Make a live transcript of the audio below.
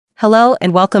Hello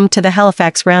and welcome to the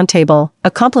Halifax Roundtable, a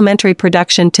complimentary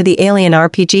production to the Alien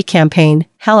RPG campaign,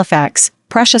 Halifax,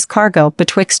 Precious Cargo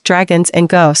Betwixt Dragons and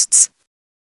Ghosts.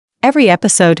 Every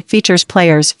episode features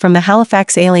players from the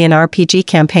Halifax Alien RPG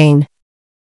campaign.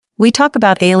 We talk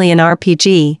about Alien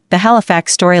RPG, the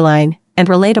Halifax storyline, and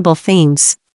relatable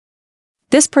themes.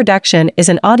 This production is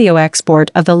an audio export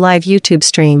of the live YouTube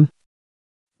stream.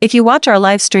 If you watch our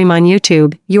live stream on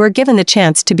YouTube, you are given the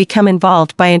chance to become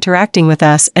involved by interacting with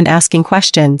us and asking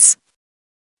questions.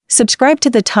 Subscribe to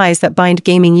the Ties That Bind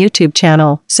Gaming YouTube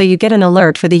channel so you get an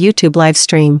alert for the YouTube live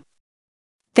stream.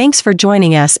 Thanks for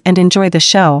joining us and enjoy the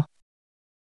show.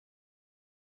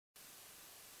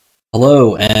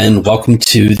 Hello and welcome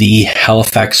to the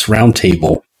Halifax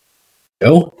Roundtable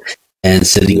show. And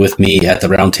sitting with me at the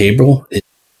roundtable is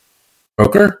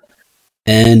Broker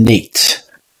and Nate.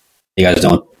 How you guys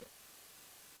doing?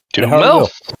 Doing well.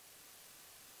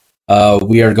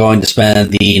 We are going to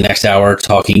spend the next hour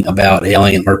talking about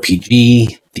Alien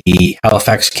RPG, the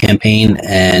Halifax campaign,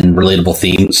 and relatable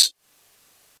themes.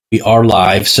 We are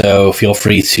live, so feel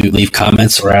free to leave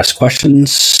comments or ask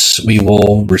questions. We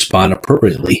will respond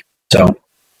appropriately. So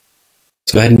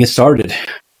let's go ahead and get started.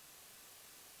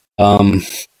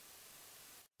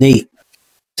 Nate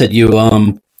said you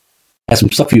had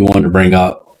some stuff you wanted to bring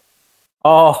up.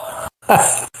 Oh,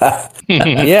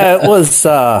 yeah, it was.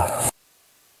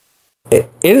 It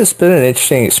has been an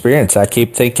interesting experience. I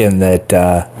keep thinking that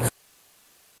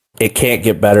it can't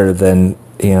get better than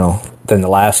the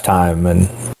last time, and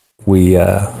we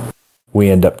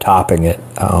end up topping it.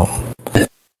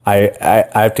 I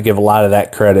have to give a lot of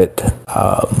that credit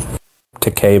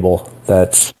to Cable.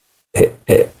 That's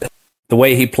it. The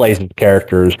way he plays his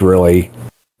character is really,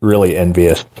 really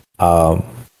envious.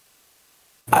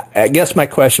 I guess my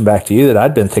question back to you that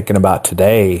I'd been thinking about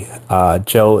today,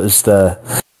 Joe, is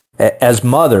as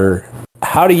mother,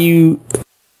 how do you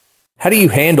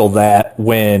handle that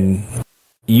when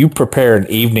you prepare an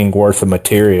evening worth of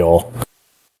material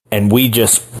and we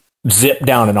just zip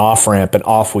down an off ramp and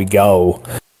off we go,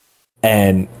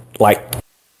 and like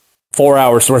 4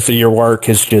 hours worth of your work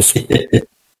is just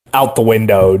out the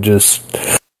window?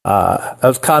 I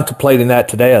was contemplating that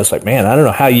today. I was like, man, I don't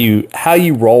know how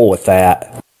you roll with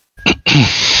that.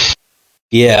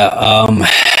 Yeah,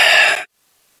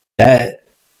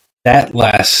 that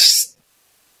last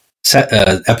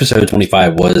episode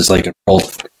 25 was like a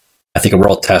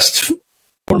real test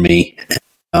for me.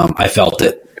 I felt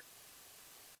it.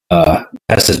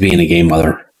 Test as being a game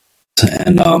mother,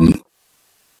 and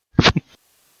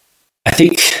I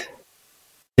think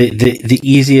the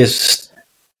easiest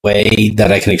way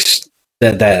that I can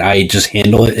that I just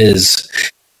handle it is,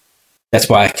 that's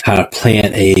why I kind of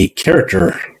plant a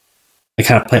character. I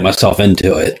kind of plant myself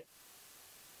into it,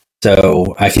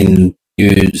 so I can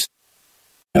use,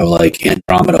 like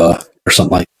Andromeda or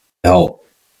something like that to help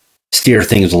steer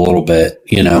things a little bit.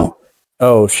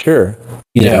 Oh, sure.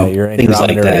 Your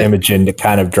Andromeda like Imogen to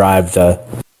kind of drive the.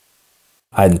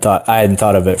 I hadn't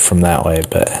thought of it from that way,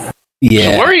 but.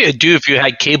 Yeah. So what are you do if you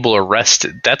had Cable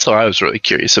arrested? That's what I was really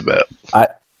curious about. I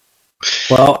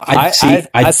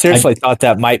seriously thought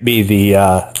that might be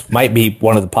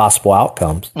one of the possible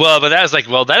outcomes. Well, but that was like,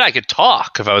 then I could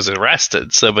talk if I was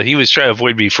arrested. So, but he was trying to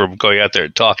avoid me from going out there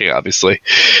and talking, obviously.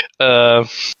 What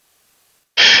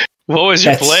was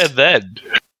your plan then?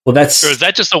 Well, or is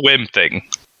that just a whim thing?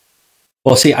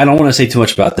 Well, see, I don't want to say too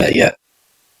much about that yet.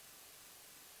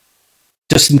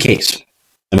 Just in case.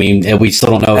 I mean, we still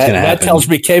don't know what's going to happen. That tells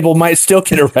me Cable might still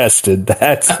get arrested.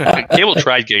 Cable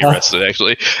tried getting arrested,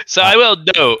 actually. So I will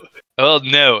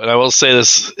know, and I will say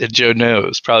this, and Joe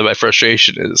knows, probably my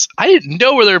frustration is, I didn't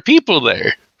know where there were people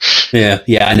there. Yeah,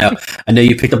 I know. I know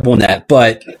you picked up on that,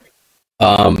 but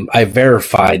I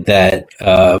verified that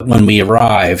when we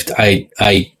arrived, I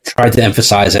tried to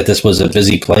emphasize that this was a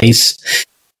busy place.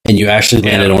 And you actually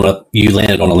landed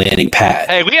on a landing pad.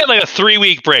 Hey, we had like a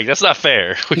 3-week break. That's not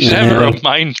fair. We should have a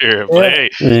reminder of,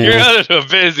 hey, you're out of a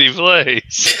busy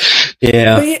place.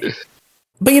 Yeah.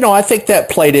 But I think that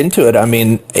played into it. I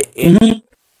mean,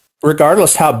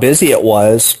 regardless how busy it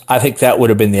was, I think that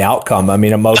would have been the outcome. I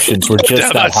mean, emotions were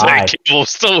just that high. Cable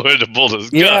still would have pulled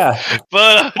his gun.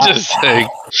 But I'm just saying.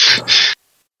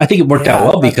 I think it worked out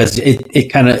well because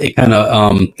it kind of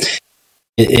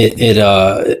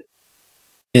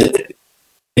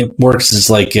it works as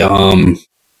like how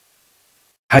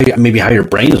your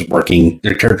brain is working.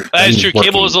 Your character. That's true.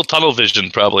 Cable was a tunnel vision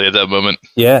probably at that moment.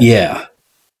 Yeah.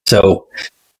 So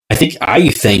I think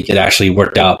it actually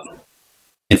worked out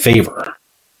in favor.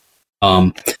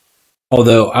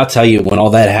 Although I'll tell you, when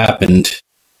all that happened,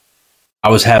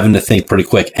 I was having to think pretty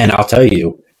quick, and I'll tell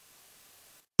you,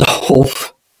 the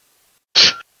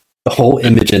the whole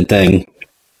Imogen thing,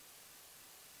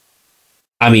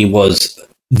 I mean, was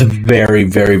the very,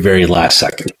 very, very last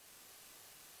second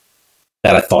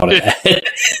that I thought of that.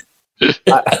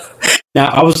 Now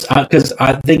I was, because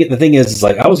I think the thing is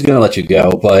like I was going to let you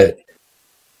go, but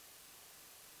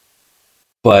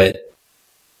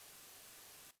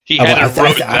he hadn't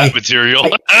written that material.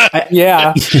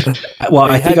 Yeah.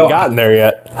 Well, I hadn't gotten there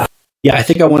yet. Yeah, I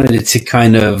think I wanted it to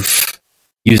kind of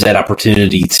use that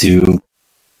opportunity to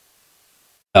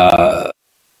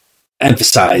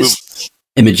emphasize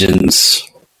Imogen's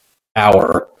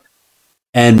power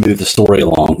and move the story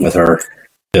along with her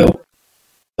too.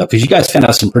 Because you guys found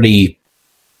out some pretty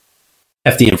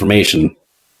hefty information.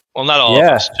 Well, not all of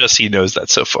us. Just he knows that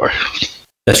so far.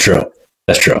 That's true.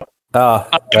 That's true.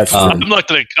 I'm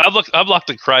locked in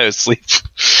cryo sleep.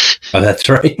 Oh, that's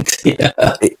right. Yeah.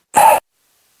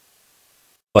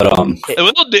 But I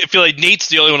feel like Nate's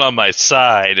the only one on my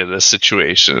side in this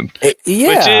situation, which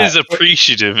is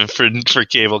appreciative for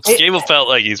Cable. Because Cable felt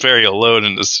like he's very alone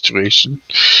in this situation.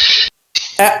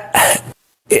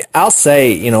 I'll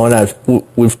say, and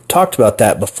we've talked about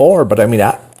that before, but I mean,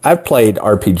 I've played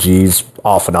RPGs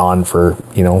off and on for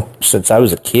since I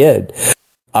was a kid.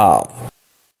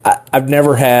 I've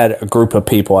never had a group of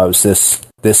people I was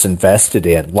this invested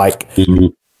in. Like,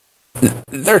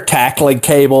 they're tackling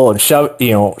Cable and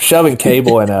shoving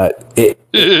Cable in a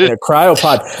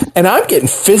cryopod, and I'm getting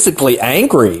physically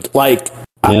angry. Like,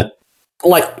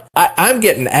 I'm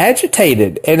getting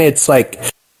agitated, and it's like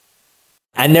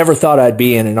I never thought I'd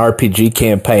be in an RPG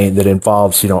campaign that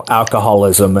involves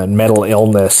alcoholism and mental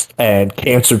illness and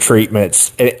cancer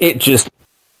treatments. It just.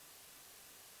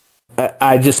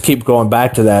 I just keep going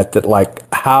back to that like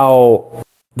how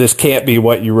this can't be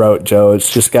what you wrote, Joe. It's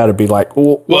just got to be like,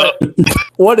 what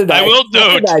did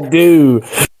I do?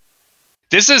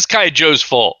 This is kind of Joe's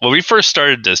fault. When we first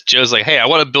started this, Joe's like, hey, I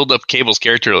want to build up Cable's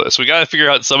character list. We got to figure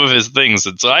out some of his things.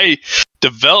 And so I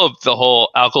developed the whole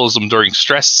alcoholism during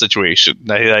stress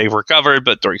situation. I recovered,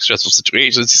 but during stressful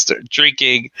situations, he started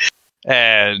drinking.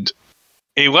 And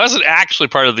it wasn't actually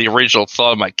part of the original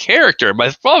thought of my character.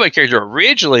 My thought of my character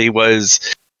originally was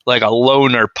like a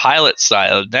loner pilot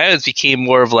style. Now it became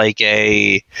more of like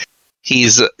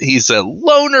he's a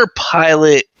loner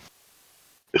pilot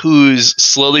who's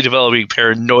slowly developing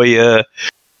paranoia,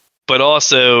 but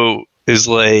also is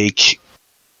like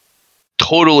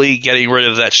totally getting rid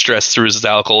of that stress through his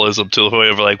alcoholism to the point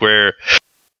of like where,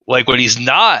 like when he's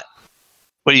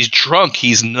drunk,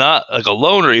 he's not like a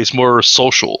loner. He's more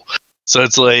social. So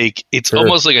it's like, it's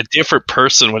almost like a different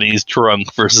person when he's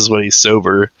drunk versus when he's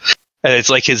sober. And it's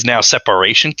like his now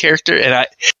separation character. And I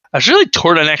was really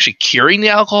torn on actually curing the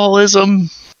alcoholism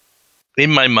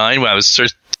in my mind when I was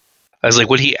like,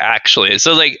 what he actually is.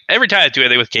 So like every time I do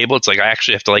anything with Cable, it's like I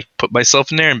actually have to like put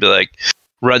myself in there and be like,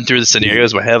 run through the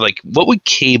scenarios in my head. Like, what would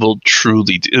Cable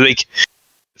truly do? Like,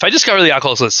 if I discover the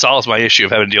alcoholism, it solves my issue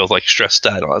of having to deal with like stress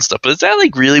and all that stuff. But is that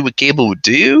like really what Cable would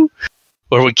do?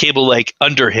 Or would Cable like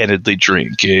underhandedly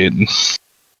drink?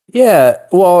 Yeah,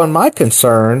 well, and my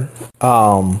concern,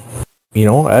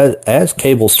 as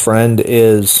Cable's friend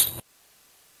is,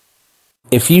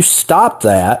 if you stop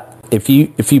that, if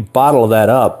you bottle that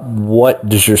up, what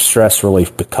does your stress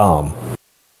relief become?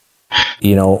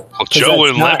 Well, Joe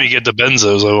wouldn't let me get the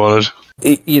benzos I wanted.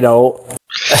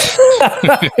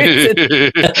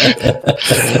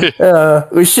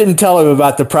 We shouldn't tell him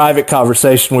about the private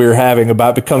conversation we were having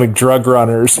about becoming drug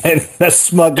runners and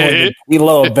smuggling a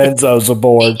kilo of benzos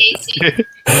aboard.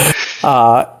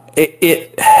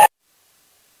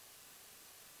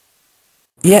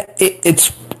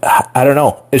 It's I don't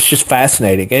know. It's just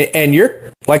fascinating, and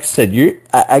you're like I said,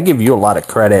 I give you a lot of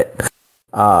credit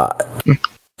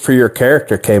for your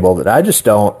character, Cable, that I just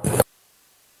don't.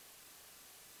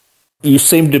 You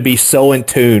seem to be so in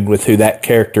tune with who that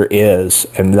character is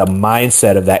and the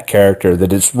mindset of that character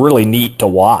that it's really neat to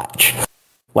watch.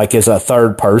 Like as a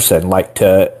third person, like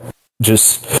to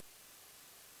just,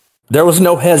 there was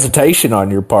no hesitation on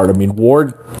your part. I mean,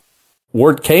 Ward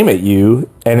came at you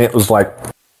and it was like,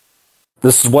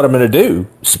 this is what I'm going to do.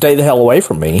 Stay the hell away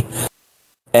from me.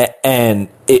 And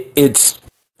it's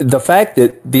the fact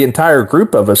that the entire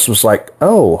group of us was like,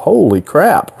 oh, holy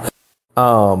crap.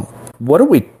 What do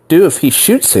we do if he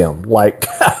shoots him? Like,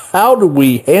 how do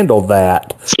we handle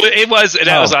that? So it was, and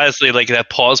that was honestly like that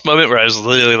pause moment where I was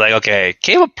literally like, okay,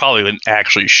 Cable probably wouldn't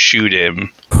actually shoot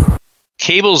him.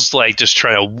 Cable's like just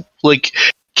trying to, like,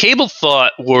 Cable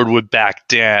thought Ward would back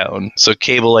down, so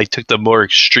Cable like took the more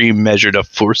extreme measure to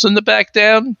force him to back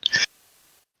down.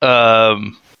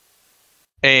 And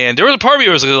there was a part of me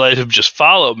who was going to let him just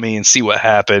follow me and see what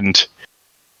happened.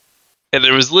 And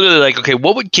there was literally like, okay,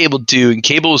 what would Cable do? And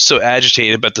Cable was so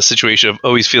agitated about the situation of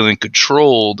always feeling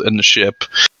controlled in the ship.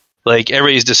 Like,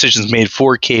 everybody's decisions made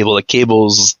for Cable. Like,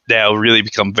 Cable's now really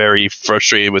become very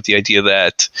frustrated with the idea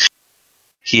that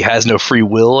he has no free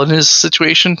will in his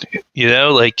situation. You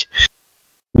know, like,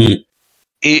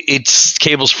 it's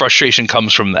Cable's frustration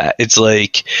comes from that. It's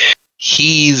like,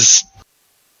 he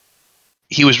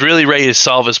was really ready to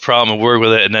solve his problem and work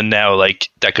with it, and then now, like,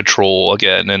 that control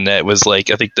again, and that was, like,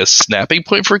 I think the snapping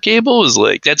point for Cable was,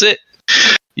 like, that's it.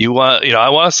 I want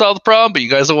to solve the problem, but you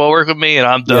guys don't want to work with me, and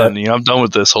I'm done. Yeah. I'm done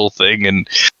with this whole thing, and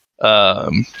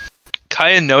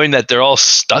kind of knowing that they're all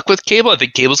stuck with Cable, I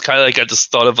think Cable's kind of, like, got this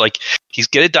thought of, like, he's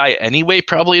going to die anyway,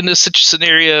 probably in this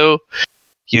scenario.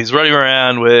 He's running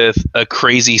around with a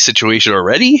crazy situation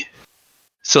already.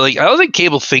 So, like, I don't think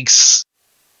Cable thinks...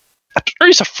 I'm sure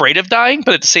he's afraid of dying,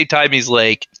 but at the same time, he's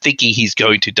like thinking he's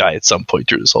going to die at some point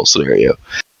through this whole scenario.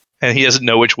 And he doesn't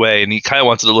know which way, and he kind of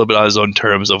wants it a little bit on his own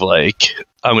terms of like,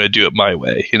 I'm going to do it my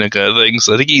way, kind of thing.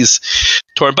 So I think he's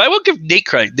torn. But I will give Nate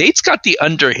credit. Nate's got the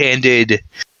underhanded...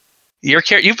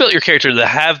 You've built your character to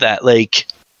have that like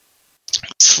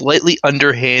slightly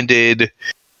underhanded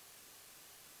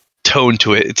tone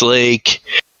to it. It's like...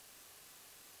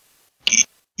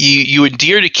 You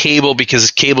endear to Cable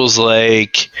because Cable's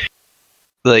like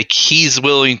he's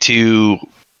willing to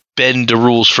bend the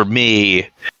rules for me.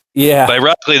 Yeah. But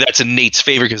ironically, that's in Nate's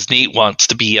favor because Nate wants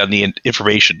to be on the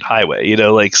information highway,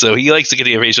 like, so he likes to get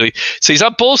the information. So he's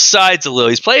on both sides a little.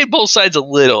 He's playing both sides a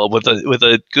little with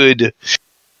a good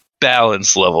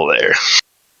balance level there.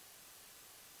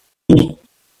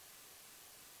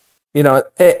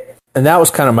 And that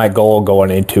was kind of my goal going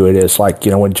into it, is like,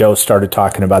 when Joe started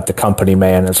talking about the company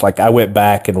man, it's like I went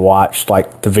back and watched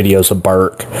like the videos of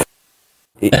Burke,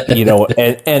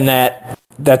 and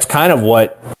that's kind of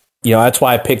what, that's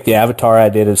why I picked the avatar I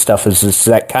did and stuff, is just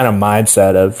that kind of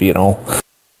mindset of,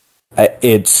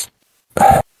 it's,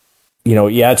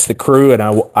 it's the crew, and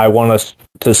I want us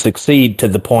to succeed to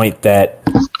the point that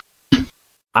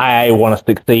I want to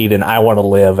succeed and I want to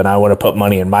live and I want to put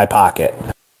money in my pocket.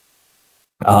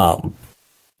 So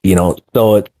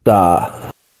it's,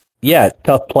 it's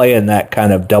tough playing that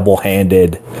kind of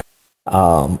double-handed,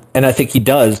 and I think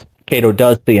Cato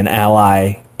does see an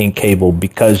ally in Cable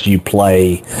because you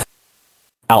play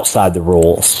outside the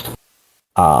rules,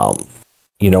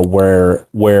 where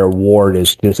Ward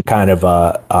is just kind of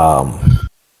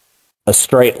a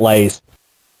straight-laced,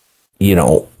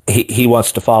 he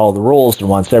wants to follow the rules and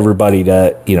wants everybody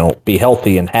to, be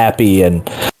healthy and happy, and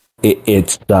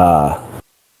he's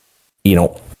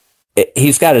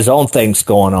got his own things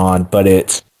going on, but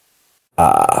it's,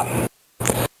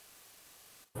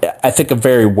 I think I'm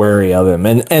very wary of him.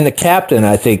 And the captain,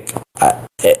 I think,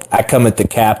 I come at the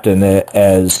captain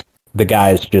as the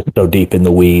guy is just so deep in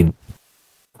the weeds.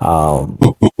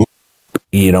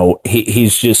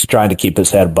 He's just trying to keep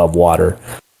his head above water.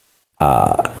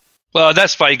 Well,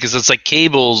 that's funny because it's like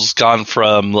Cable's gone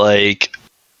from like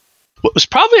what was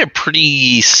probably a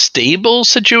pretty stable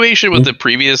situation with the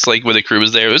previous, like when the crew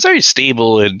was there. It was very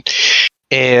stable but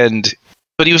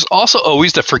he was also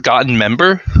always the forgotten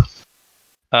member.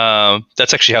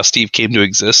 That's actually how Steve came to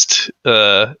exist,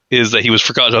 is that he was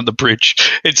forgotten on the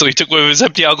bridge. And so he took one of his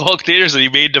empty alcohol containers and he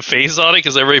made the face on it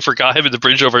because everybody forgot him in the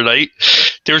bridge overnight.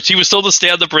 He was told to stay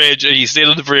on the bridge, and he stayed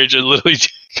on the bridge and literally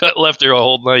got left there a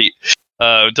whole night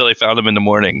until they found him in the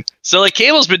morning. So like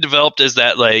Cable's been developed as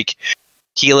that, like,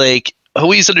 he like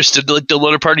always understood like the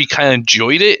Lunar Party, kind of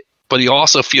enjoyed it, but he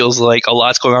also feels like a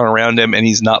lot's going on around him and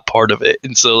he's not part of it.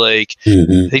 And so like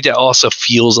I think that also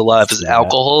fuels a lot of his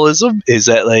alcoholism, is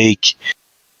that like,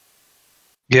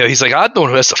 he's like, I'm the one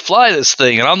who has to fly this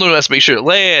thing, and I'm the one who has to make sure it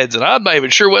lands, and I'm not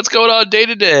even sure what's going on day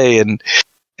to day. And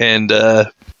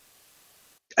I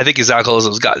think his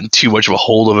alcoholism has gotten too much of a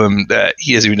hold of him that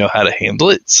he doesn't even know how to handle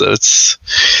it. So it's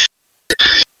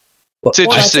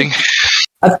interesting.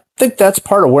 I think that's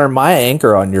part of where my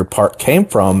anger on your part came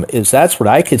from, is that's what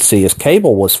I could see, is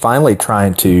Cable was finally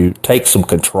trying to take some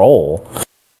control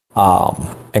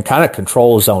and kind of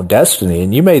control his own destiny.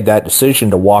 And you made that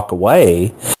decision to walk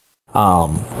away.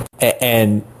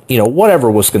 And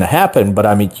whatever was going to happen, but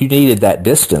I mean, you needed that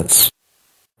distance.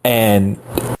 And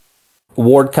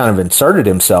Ward kind of inserted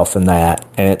himself in that.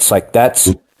 And it's like,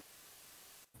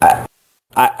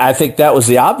 I think that was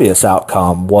the obvious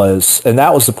outcome, and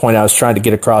that was the point I was trying to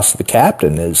get across to the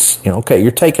captain is, okay,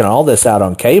 you're taking all this out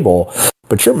on Cable,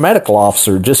 but your medical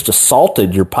officer just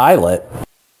assaulted your pilot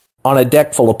on a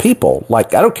deck full of people.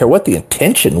 Like, I don't care what the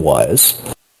intention was.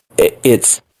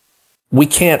 We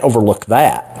can't overlook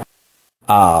that.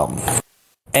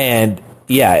 And,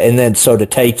 yeah, and then so to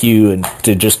take you and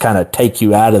to just kind of take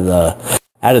you out of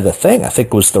the thing, I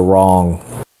think was the wrong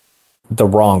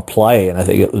play, and I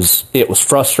think it was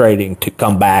frustrating to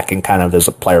come back and kind of as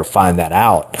a player find that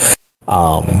out.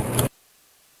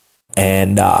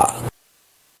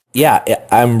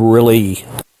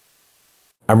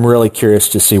 I'm really curious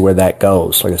to see where that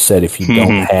goes. Like I said, if you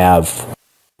don't have,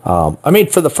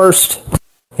 for the first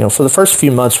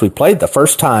few months we played, the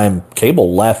first time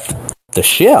Cable left the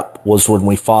ship was when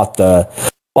we fought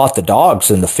the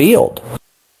dogs in the field.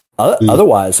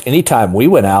 Otherwise, anytime we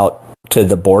went out to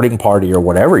the boarding party or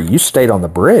whatever, you stayed on the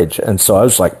bridge. And so I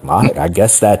was like, I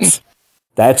guess that's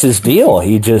his deal.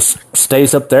 He just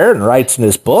stays up there and writes in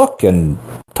his book and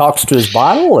talks to his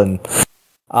Bible.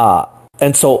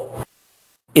 And so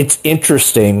it's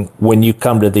interesting when you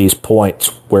come to these points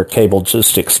where Cable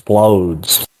just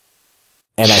explodes.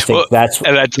 And I think that's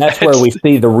where we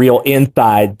see the real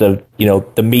insides of,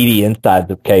 the meaty insides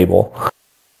of Cable.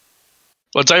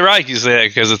 Well, it's ironic you say that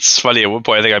because it's funny. At one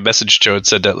point, I think I messaged Joe and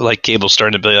said that like Cable's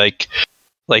starting to be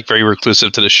like very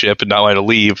reclusive to the ship and not want to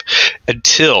leave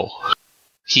until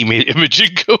he made Imogen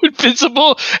go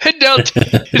invincible, and now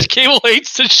his Cable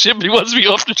hates the ship. He wants to be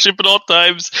off the ship at all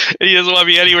times, and he doesn't want to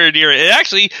be anywhere near it. And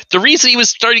actually, the reason he was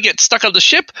starting to get stuck on the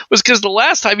ship was because the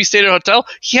last time he stayed at a hotel,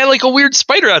 he had like a weird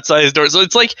spider outside his door. So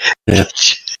it's like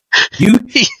you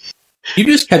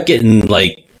just kept getting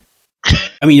like.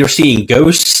 You're seeing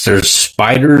ghosts, there's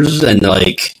spiders, and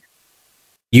like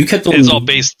you kept on. It's all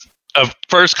based a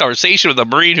first conversation with a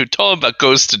Marine who told him about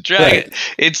ghosts and dragon. Right.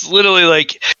 It's literally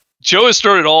like Joe has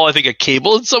started all, I think, a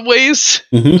Cable in some ways.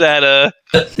 That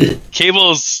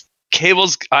Cable's.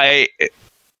 I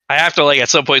have to like at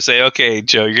some point say, okay,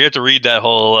 Joe, you have to read that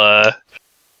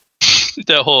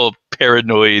whole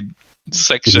paranoid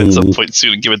section at some point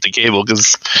soon and give it to Cable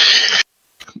because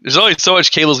there's only so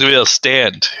much Cable's gonna be able to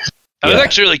stand. I was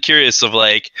actually really curious of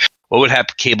like what would happen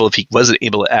to Cable if he wasn't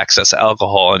able to access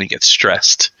alcohol and he gets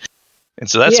stressed. And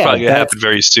so that's probably going to happen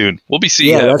very soon. We'll be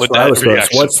seeing that's what I was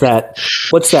reaction. What's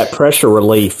that pressure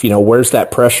relief? Where's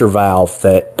that pressure valve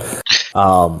that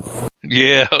I'll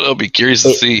be curious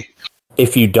to see.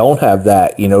 If you don't have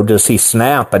that, does he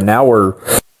snap? And now we're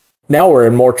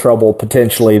in more trouble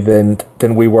potentially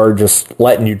than we were just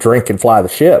letting you drink and fly the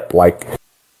ship. Like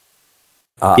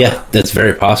that's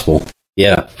very possible.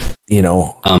 Yeah.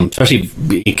 Especially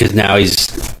because now he's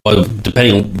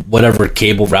depending on whatever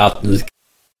Cable route,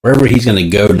 wherever he's going to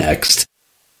go next.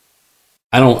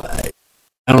 I don't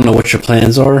know what your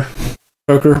plans are,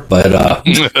 Croker, but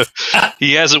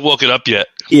he hasn't woken up yet.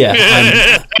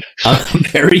 Yeah, I'm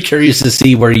very curious to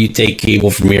see where you take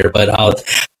Cable from here. But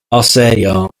I'll say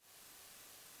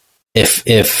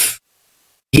if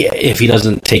he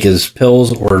doesn't take his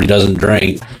pills or he doesn't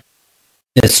drink,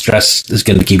 his stress is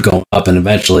going to keep going up, and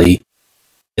eventually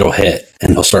it'll hit,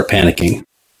 and he'll start panicking.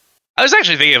 I was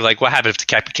actually thinking of like, what happened if the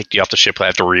captain kicked you off the ship and I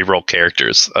have to re-roll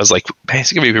characters? I was like, man, is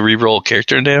he going to be a re-roll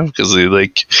character now? Because he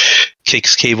like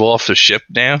kicks Cable off the ship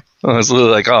now. I was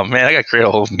literally like, oh man, I got to create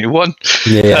a whole new one.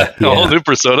 A whole new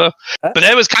persona. But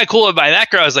that was kind of cool. And by that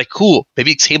I was like, cool.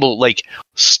 Maybe Cable like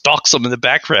stalks them in the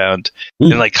background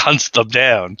and like hunts them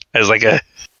down as like an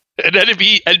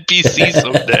enemy NPC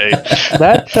someday.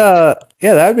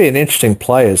 That'd be an interesting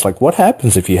play. It's like, what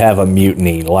happens if you have a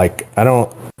mutiny? Like, I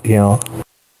don't,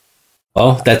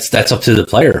 Well, that's up to the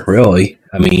player, really.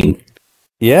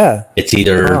 It's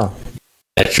either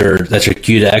that's your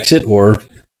cue to exit, or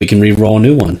we can re-roll a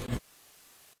new one.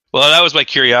 Well, that was my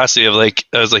curiosity of like,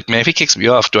 I was like, man, if he kicks me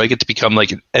off, do I get to become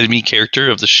like an enemy character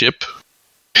of the ship?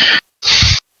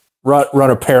 Run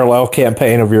a parallel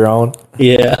campaign of your own.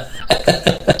 Yeah.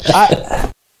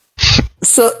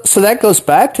 So that goes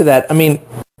back to that.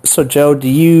 So Joe, do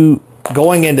you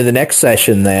going into the next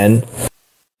session then?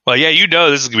 Well, yeah,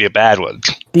 this is gonna be a bad one.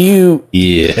 Do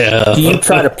you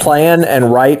try to plan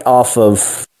and write off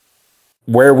of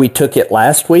where we took it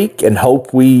last week and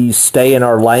hope we stay in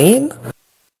our lane,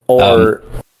 or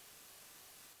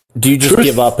do you just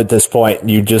give up at this point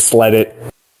and you just let it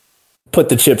put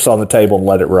the chips on the table and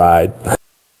let it ride?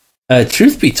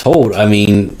 Truth be told,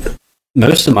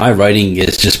 most of my writing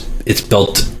is it's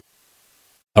built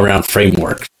around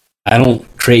framework. I don't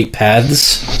create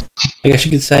paths, I guess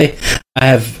you could say. I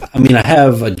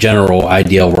have a general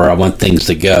idea where I want things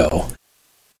to go,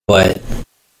 but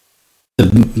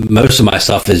most of my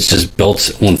stuff is just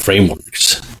built on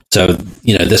frameworks. So,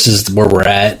 this is where we're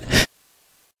at.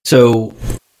 So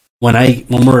when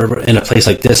we're in a place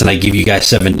like this and I give you guys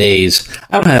 7 days,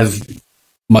 I don't have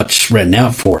much written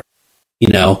out for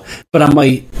it, but I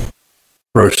might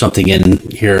throw something in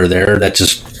here or there that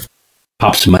just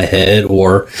pops in my head,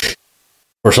 or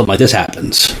something like this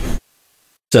happens.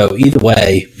 So either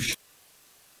way,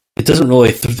 it doesn't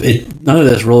really, none of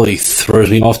this really throws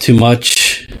me off too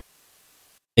much,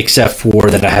 except for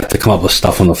that I have to come up with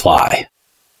stuff on the fly.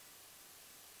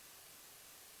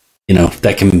 You know,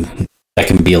 that can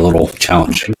be a little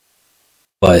challenging.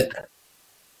 But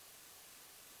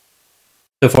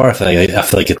so far, I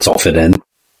feel like it's all fit in.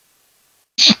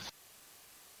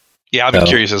 Yeah, I'll be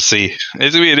curious to see.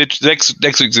 It's gonna be next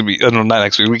week's gonna be. Not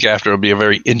next week. Week after will be a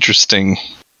very interesting.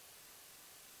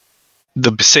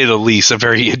 To say the least, a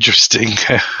very interesting.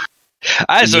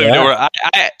 I just don't even know where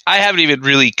I haven't even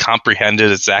really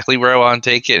comprehended exactly where I want to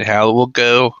take it and how it will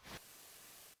go.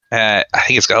 I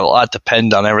think it's got a lot to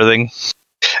depend on everything.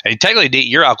 And technically, Nate,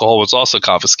 your alcohol was also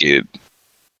confiscated.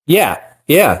 Yeah.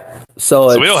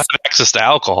 So we don't have access to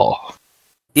alcohol.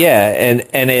 Yeah,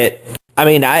 and it. I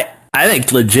mean, I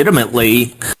think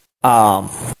legitimately, I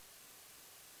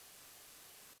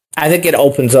think it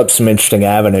opens up some interesting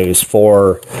avenues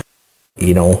for,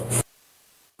 you know,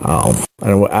 I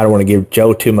don't want to give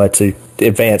Joe too much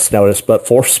advance notice, but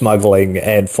for smuggling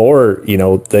and for, you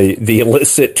know, the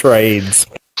illicit trades,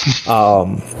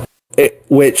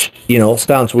 which, you know,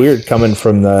 sounds weird coming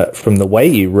from the way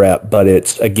you rep, but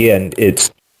it's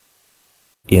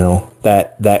you know,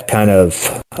 that kind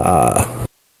of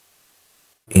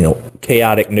you know,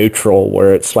 chaotic neutral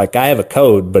where it's like I have a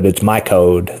code, but it's my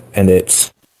code, and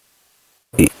it's,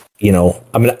 you know,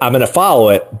 I'm gonna follow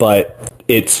it, but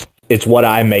it's what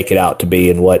I make it out to be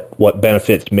and what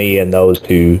benefits me and those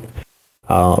who,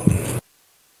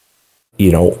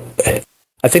 you know,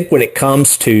 I think when it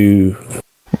comes to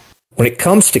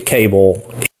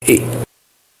cable,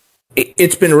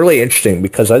 it's been really interesting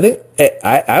because I think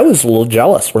I was a little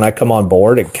jealous when I come on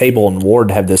board and Cable and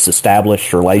Ward have this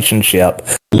established relationship.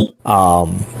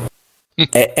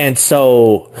 And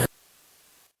so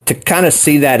to kind of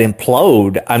see that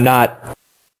implode, I'm not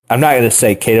going to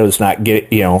say Cato's not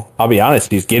getting, you know, I'll be honest,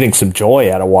 he's getting some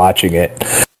joy out of watching it.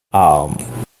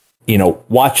 You know,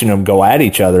 watching them go at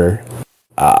each other,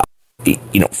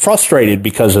 you know, frustrated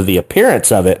because of the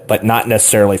appearance of it, but not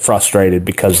necessarily frustrated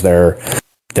because they're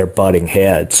butting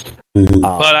heads.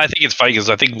 But I think it's funny because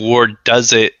I think Ward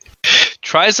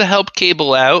tries to help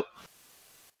Cable out,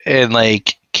 and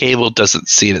like Cable doesn't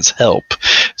see it as help.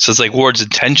 So it's like Ward's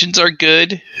intentions are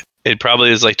good. It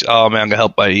probably is like, oh man, I'm gonna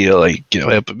help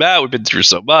help him out. We've been through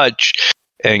so much,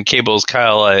 and Cable's kind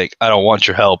of like, I don't want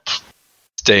your help.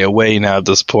 Stay away now at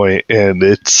this point, and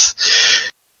it's.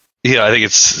 Yeah, I think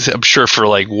I'm sure for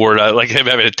like Ward, like him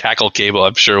having to tackle Cable,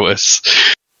 I'm sure was.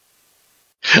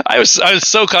 I was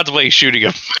so contemplating shooting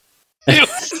him. I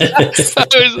was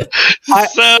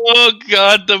so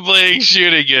contemplating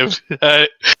shooting him.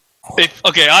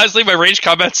 Okay, honestly, my range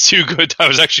combat's too good. I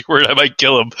was actually worried I might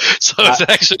kill him. So it's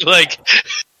actually like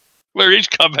my range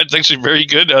combat's actually very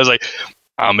good. I was like,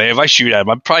 oh man, if I shoot at him,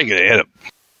 I'm probably gonna hit him.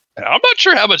 And I'm not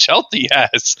sure how much health he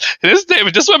has. And this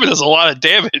weapon does a lot of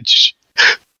damage.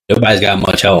 Nobody's got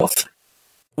much health.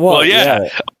 Well, yeah.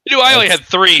 I only had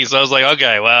 3, so I was like,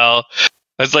 okay, well.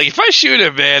 I was like, if I shoot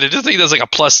him, man, it just think there's like a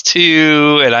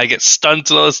 +2, and I get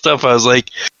stunts and all this stuff. I was like,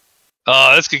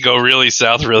 oh, this could go really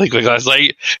south really quick. I was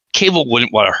like, Cable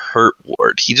wouldn't want to hurt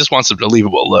Ward. He just wants him to leave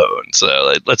him alone. So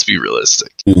like, let's be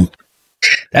realistic.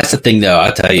 That's the thing, though.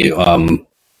 I'll tell you. What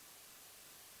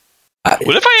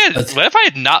if I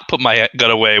had not put my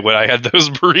gun away when I had those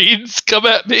Marines come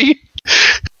at me?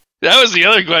 That was the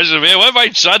other question, man. What if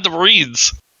I shot the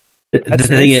Marines? That's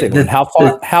the thing. How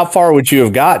far would you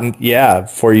have gotten? Yeah,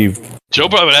 before you. Joe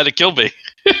probably had to kill me.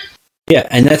 Yeah,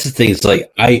 and that's the thing. It's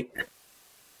like I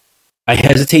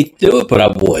hesitate to do it, but I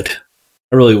would.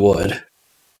 I really would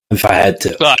if I had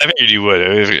to. Well, I figured you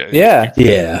would. Yeah.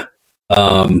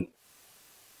 And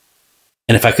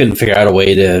if I couldn't figure out a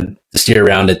way to steer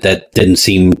around it, that didn't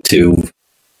seem to.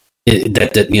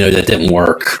 That didn't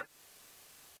work.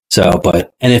 So,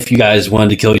 and if you guys wanted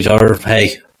to kill each other,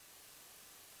 hey,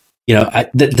 you know,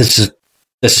 this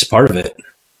is part of it.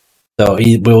 So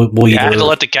we'll I had to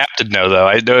let the captain know, though.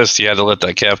 I noticed you had to let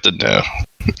that captain know.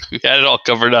 We had it all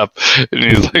covered up, and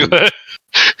he was like,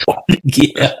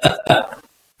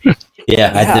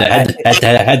 "Yeah, I had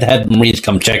to have Marines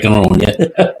come checking on you."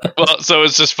 Well, so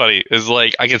it's just funny. It's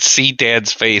like I could see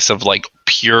Dan's face of like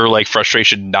pure like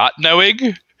frustration, not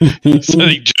knowing. So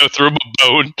Joe threw him a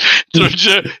bone. So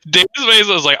Dan's face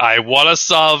was like, I want to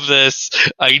solve this.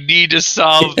 I need to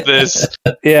solve this.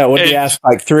 Yeah, when he asked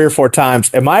like 3 or 4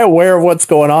 times, am I aware of what's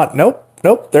going on?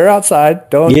 Nope, they're outside.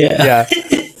 Don't. Yeah.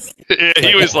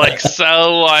 He was like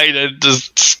so light and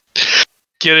just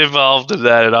get involved in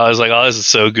that. And I was like, oh, this is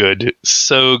so good.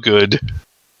 So good.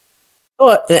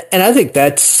 Well, and I think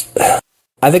that's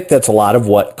I think that's a lot of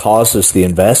what causes the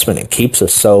investment and keeps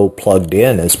us so plugged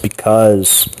in is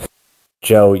because,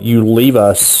 Joe, you leave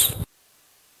us.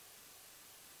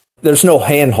 There's no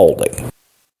hand holding.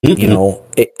 Mm-hmm. You know,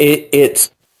 it's,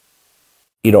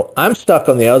 you know, I'm stuck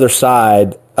on the other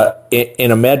side in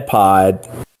a med pod,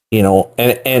 you know,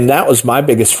 and that was my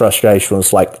biggest frustration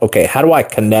was like, okay, how do I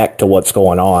connect to what's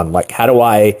going on? Like, how do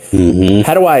I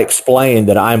explain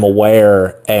that I'm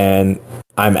aware and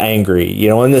I'm angry, you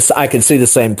know? And this, I can see the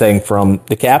same thing from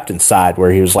the captain's side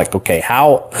where he was like, okay,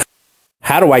 how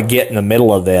do I get in the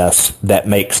middle of this that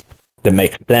makes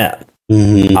sense?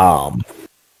 Mm-hmm.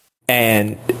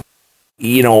 And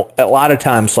you know, a lot of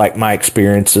times, like my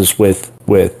experiences with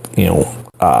you know,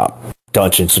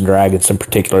 Dungeons and Dragons in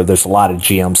particular, there's a lot of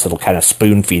GMs that'll kind of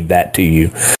spoon feed that to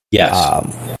you.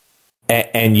 Yes.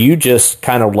 And you just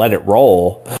kind of let it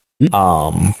roll.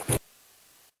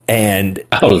 And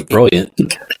that was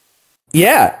brilliant.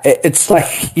 Yeah. It's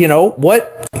like, you know,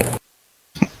 what?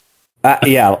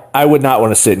 Yeah, I would not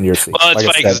want to sit in your seat. Well, it's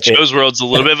funny because Joe's World's a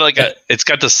little bit of like it's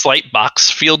got the slight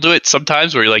box feel to it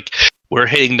sometimes where you're like, we're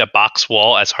hitting the box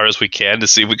wall as hard as we can to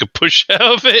see if we can push out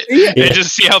of it and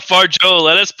just see how far Joe will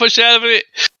let us push out of it.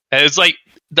 And it's like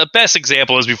the best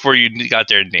example is before you got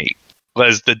there, Nate,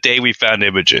 was the day we found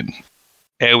Imogen.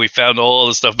 And we found all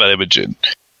the stuff about Imogen.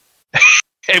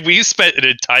 And we spent an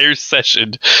entire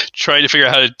session trying to figure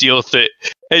out how to deal with it.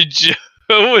 And Joe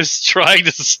was trying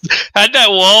to had that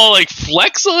wall like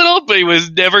flex a little, but he was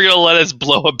never going to let us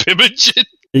blow up Imogen.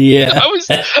 Yeah,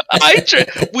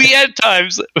 we had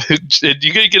times, and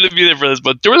you're going to be there for this,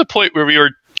 but there was a point where we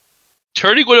were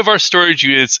turning one of our storage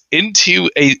units into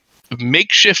a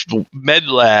makeshift med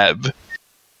lab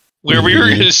where we were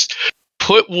going to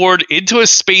put Ward into a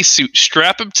spacesuit,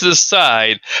 strap him to the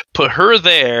side, put her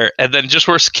there, and then just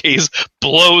worst case,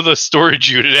 blow the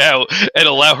storage unit out and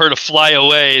allow her to fly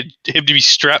away and him to be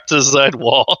strapped to the side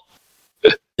wall.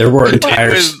 There were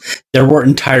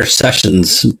entire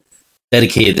sessions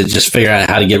dedicated to just figuring out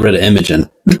how to get rid of Imogen.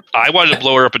 I wanted to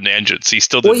blow her up in the engines. He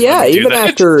still didn't. Well, yeah, do even that.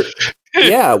 after,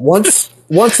 yeah, once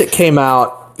it came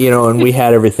out, you know, and we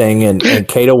had everything, and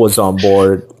Kato was on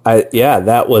board.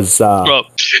 That was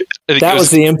that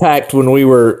was the impact when we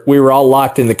were all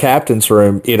locked in the captain's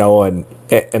room, you know, and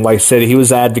like I said, he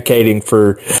was advocating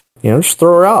for, you know, just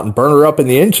throw her out and burn her up in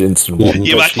the engines.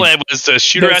 Yeah, my plan was to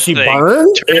shoot her at the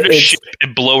thing, turn her ship,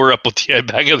 and blow her up with the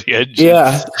back of the engine.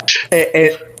 Yeah,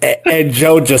 and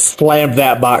Joe just slammed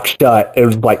that box shut. It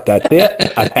was like, that's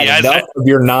it. I've had enough of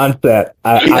your nonsense.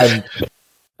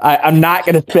 I'm not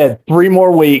going to spend 3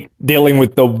 more weeks dealing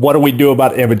with the what do we do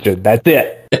about Imogen. That's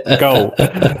it. Go.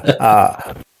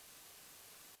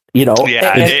 You know.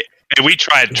 Yeah, and we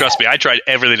tried. Trust me, I tried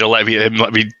everything to let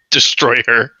me destroy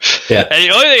her. Yeah.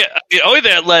 And the only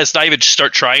thing that let us not even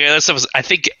start trying that stuff was I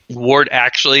think Ward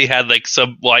actually had like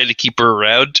some wanted to keep her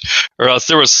around, or else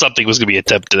there was something was going to be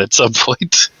attempted at some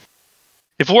point.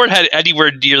 If Ward had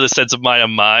anywhere near the sense of mind of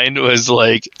mine, was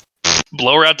like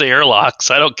blow her out the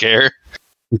airlocks. I don't care.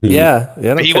 Yeah, I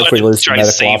don't he care if we wanted lose to try the to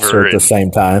medical save officer her at the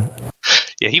same time.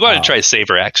 Yeah, he wanted to try to save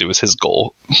her. Actually, was his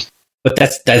goal. But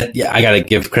that. Yeah, I got to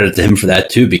give credit to him for that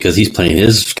too, because he's playing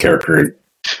his character.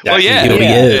 Well, He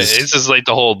is. This is like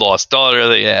the whole lost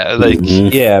daughter. Yeah,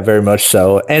 yeah, very much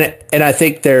so. And I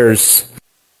think there's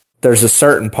a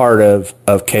certain part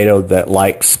of Kato that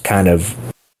likes kind of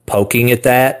poking at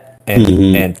that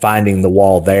and finding the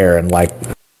wall there and like,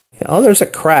 oh, there's a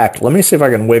crack. Let me see if I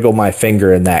can wiggle my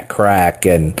finger in that crack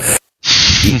and,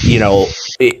 you know,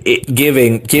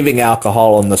 giving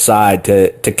alcohol on the side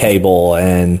to Cable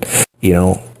and, you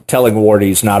know, telling Ward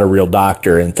he's not a real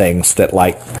doctor and things that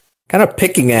like kind of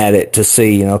picking at it to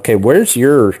see, you know, okay, where's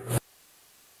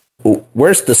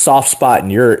the soft spot in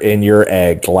your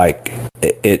egg? Like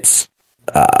it's,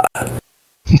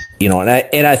 you know,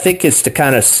 and I think it's to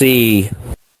kind of see,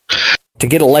 to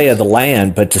get a lay of the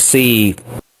land, but to see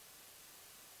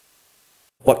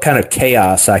what kind of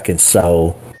chaos I can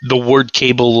sow. The Ward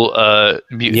Cable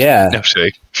mutant. Yeah. No,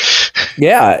 sorry.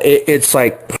 Yeah, it's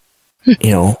like,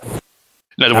 you know.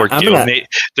 Not the word Cable.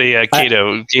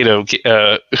 Kato.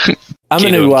 I'm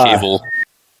going to, Cable.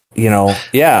 You know,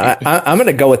 yeah, I'm going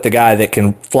to go with the guy that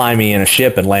can fly me in a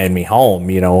ship and land me home,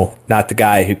 you know, not the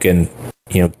guy who can,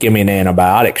 you know, give me an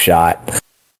antibiotic shot.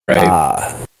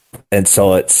 Right. And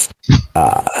so it's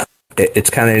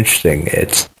kind of interesting.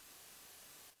 It's,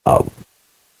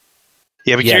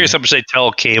 yeah, I'm curious how much they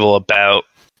tell Cable about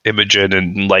Imogen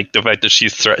and like the fact that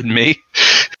she's threatened me.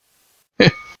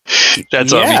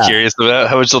 That's what I'll be curious about.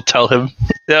 How much they'll tell him.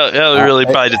 That'll really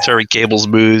probably determine Cable's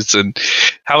moods and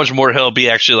how much more he'll be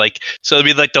actually like. So it'll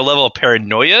be like the level of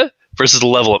paranoia versus the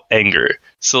level of anger.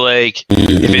 So, like,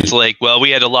 if it's like, well,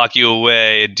 we had to lock you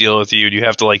away and deal with you, and you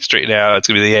have to, like, straighten out, it's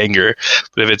going to be the anger.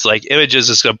 But if it's like, Images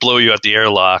is going to blow you out the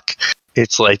airlock,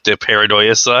 it's like the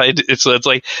paranoia side. It's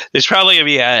like, there's probably going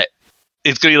to be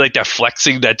it's going to be like that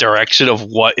flexing that direction of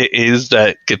what it is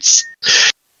that gets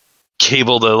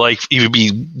Cable to, like, even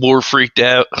be more freaked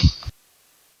out.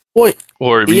 Well,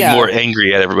 or be more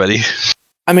angry at everybody.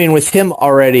 I mean, with him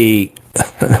already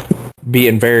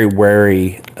being very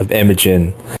wary of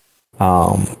Imogen,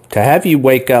 to have you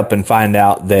wake up and find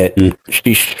out that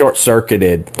she's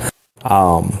short-circuited,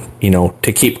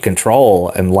 to keep control,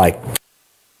 and, like,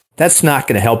 that's not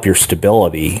going to help your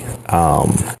stability.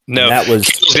 No, that was,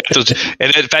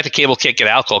 and in fact, the Cable can't get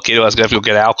alcohol. Cable has to go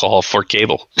get alcohol for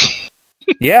Cable.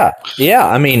 yeah.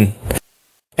 I mean,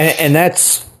 and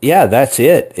that's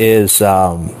it. Is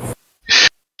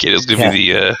Cable's going to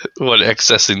be the one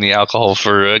accessing the alcohol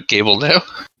for Cable now.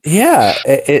 Yeah,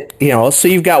 so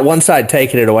you've got one side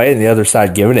taking it away and the other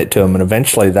side giving it to him, and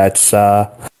eventually that's going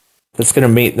to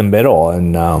meet in the middle,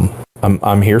 and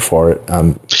I'm here for it.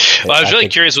 Well, I was really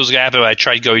curious what was going to happen when I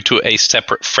tried going to a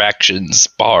separate fractions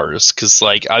bars, because,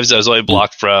 like, I was only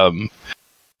blocked from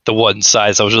the one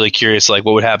side, so I was really curious, like,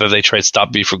 what would happen if they tried to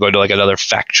stop me from going to, like, another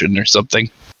faction or something.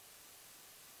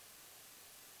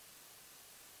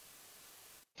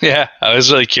 Yeah, I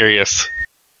was really curious.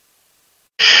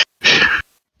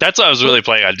 That's what I was really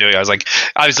planning on doing. I was like,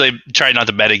 obviously trying not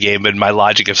to metagame, but my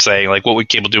logic of saying, like, what would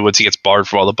Cable do once he gets barred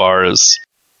from all the bars,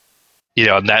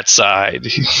 on that side?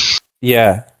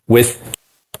 Yeah, with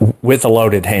a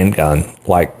loaded handgun,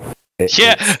 like.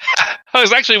 I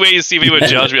was actually waiting to see if he would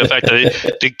judge me the fact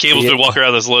that the Cable's been walking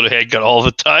around with this loaded handgun all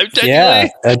the time. Yeah,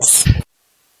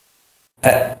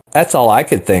 that's all I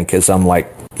could think, is I'm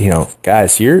like,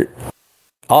 guys,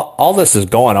 all this is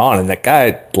going on, and that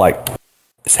guy, like,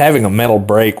 is having a mental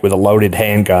break with a loaded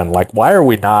handgun. Like, why are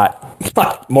we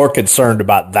not more concerned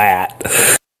about that?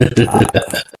 It's.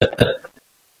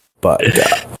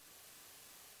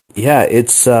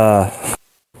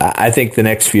 I think the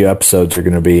next few episodes are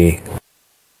going to be.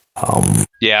 I'll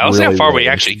see how far we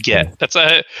actually get. That's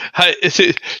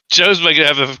Joe's going to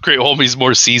have to create all these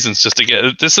more seasons just to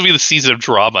get. This will be the season of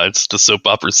drama. It's the soap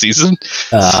opera season.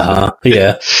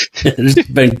 Yeah, there's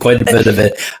been quite a bit of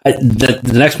it.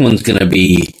 The next one's going to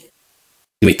be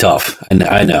tough.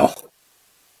 I know.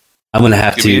 I'm going to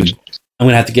have to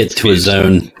get to a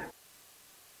zone.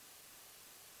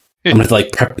 I'm going to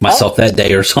have to prep myself that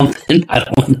day or something. I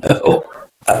don't know.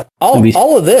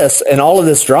 All of this and all of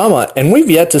this drama, and we've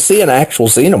yet to see an actual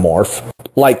xenomorph.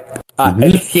 Like,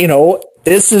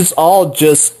 this is all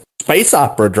just space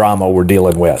opera drama we're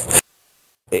dealing with.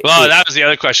 Well, that was the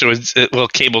other question: will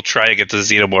Cable try to get the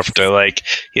xenomorph to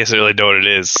he doesn't really know what it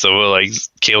is, so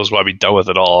Cable's want to be done with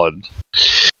it all.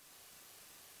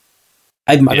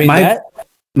 And my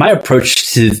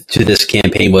approach to this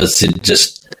campaign was to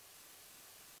just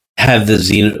have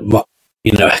the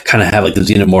kind of have the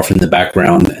xenomorph in the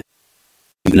background,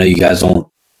 even though you guys don't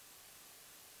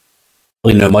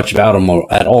really know much about them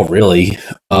at all, really.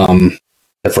 For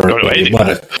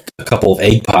a couple of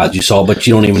egg pods you saw, but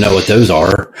you don't even know what those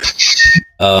are.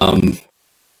 But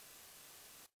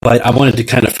I wanted to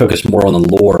kind of focus more on the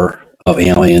lore of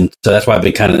Alien, so that's why I've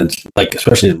been kind of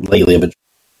especially lately, I've been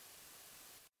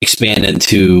expanding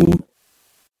to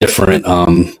different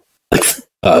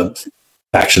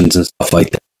factions and stuff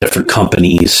like that. Different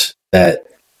companies that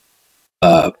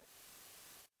it's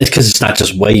because it's not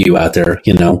just Wayu out there,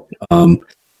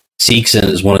 Seegson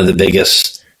is one of the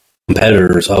biggest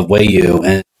competitors of Wayu.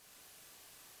 And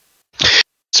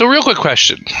so, real quick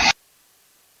question.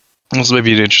 This may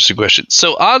be an interesting question.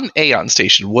 So, on Aeon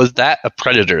Station, was that a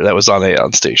Predator that was on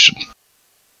Aeon Station?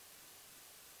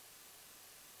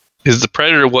 Is the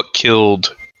Predator what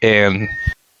killed and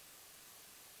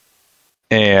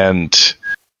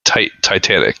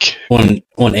Titanic on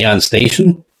Aeon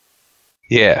Station?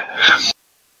 Yeah.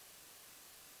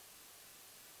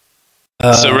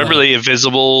 So remember the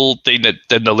invisible thing that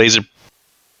then the laser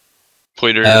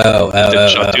pointer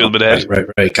shot through the head?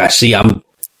 Right. Gosh, see,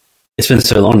 it's been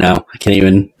so long now. I can't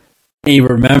even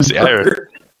remember. See,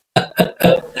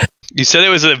 you said it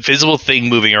was an invisible thing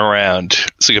moving around,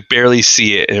 so you could barely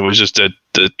see it, and it was just the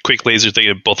quick laser thing,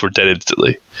 and both were dead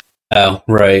instantly. Oh,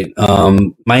 right.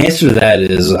 My answer to that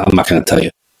is I'm not going to tell you.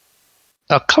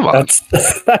 Oh, come on.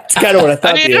 That's kind of what I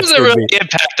thought. It doesn't really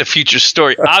impact the future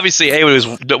story. Obviously, anyone who's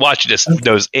watching this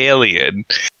knows Alien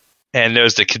and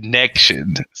knows the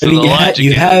connection. So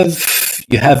you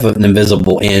have an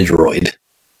invisible android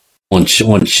on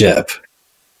ship.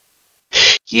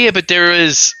 Yeah, but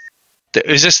it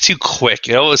was just too quick.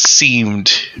 It always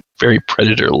seemed very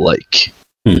Predator-like.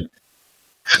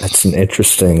 That's an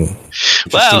interesting.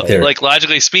 Well, like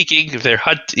logically speaking, if they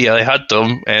hunt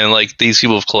them, and like these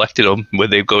people have collected them, would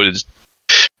they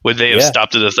have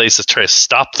stopped at the place to try to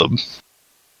stop them?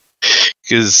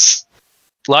 Because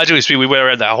logically speaking, we went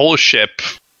around that whole ship.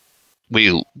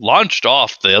 We launched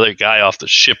off the other guy off the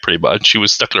ship pretty much. He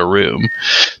was stuck in a room.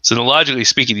 So then logically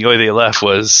speaking, the only thing left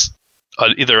was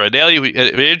either an alien,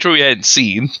 an intro we hadn't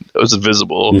seen that was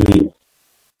invisible,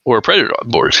 or a predator on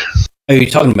board. Are you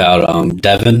talking about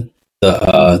Devin?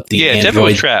 The android? Devin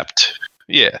was trapped.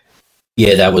 Yeah,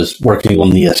 that was working on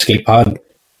the escape pod.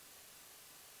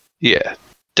 Yeah,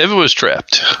 Devin was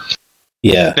trapped.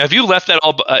 Yeah. Now, have you left that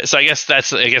all? So I guess that's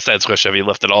the question. Have you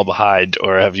left it all behind,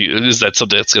 or have you? Is that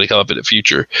something that's going to come up in the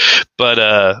future? But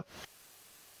I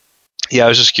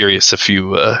was just curious if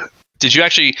you did you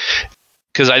actually,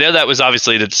 because I know that was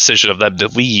obviously the decision of them to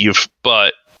leave,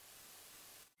 but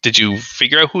did you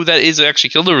figure out who that is that actually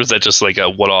killed her, or was that just like a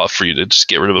one-off for you to just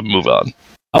get rid of and move on?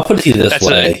 I'll put it to you this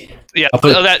way.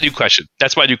 That new question.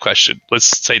 That's my new question. Let's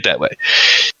say it that way.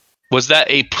 Was that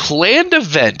a planned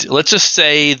event? Let's just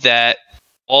say that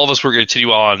all of us were going to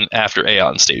continue on after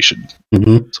Aeon Station.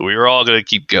 Mm-hmm. So we were all going to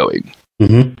keep going.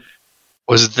 Mm-hmm.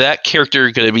 Was that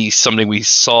character going to be something we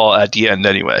saw at the end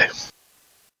anyway?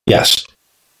 Yes.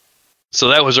 So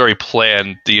that was already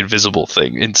planned, the invisible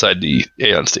thing inside the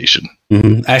Aeon Station.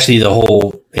 Mm-hmm. Actually, the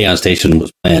whole Aeon Station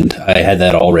was planned. I had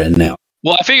that all written out.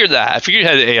 Well, I figured that. I figured it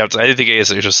had Aeon. I didn't think Aeon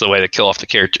Station was just a way to kill off the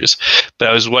characters. But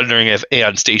I was wondering if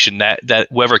Aeon Station, that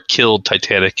whoever killed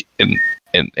Titanic and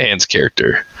Anne's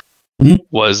character,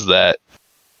 was that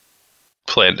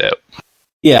planned out.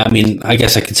 Yeah, I mean, I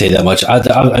guess I could say that much.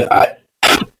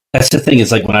 That's the thing.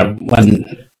 Is like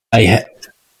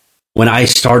when I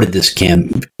started this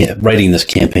writing this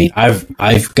campaign,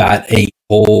 I've got a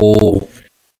whole.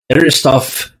 There is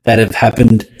stuff that have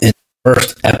happened in the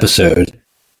first episode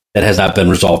that has not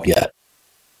been resolved yet,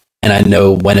 and I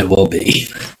know when it will be.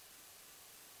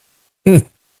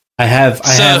 I have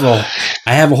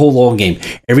a whole long game.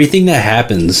 Everything that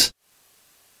happens.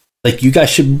 Like, you guys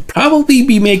should probably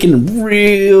be making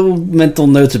real mental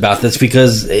notes about this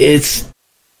because there's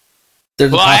a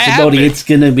possibility it's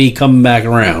going to be coming back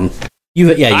around.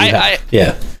 I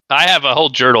have a whole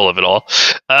journal of it all,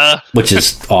 which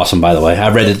is awesome, by the way. I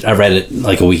read it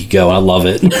like a week ago, and I love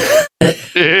it.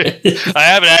 I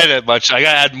haven't had that much. I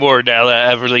got to add more now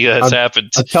that everything has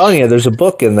happened. I'm telling you, there's a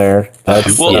book in there.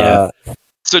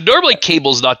 So normally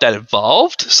Cable's not that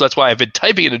involved, so that's why I've been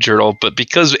typing in a journal, but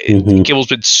because Cable's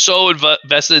been so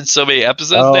invested in so many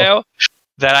episodes now,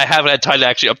 that I haven't had time to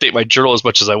actually update my journal as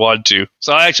much as I wanted to.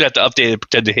 So I actually have to update it and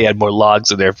pretend that he had more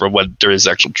logs in there for when there is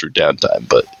actual true downtime,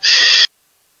 but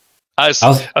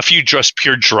a few just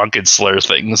pure drunken slur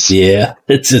things. Yeah,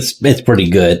 it's pretty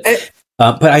good.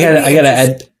 But I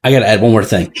gotta add one more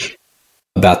thing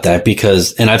about that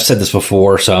because, and I've said this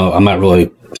before, so I'm not really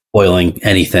spoiling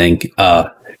anything.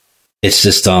 It's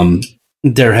just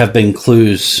there have been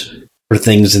clues for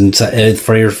things inside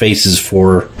for your faces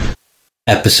for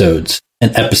episodes.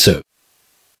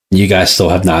 You guys still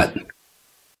have not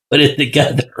put it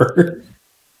together.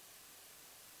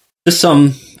 Just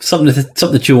something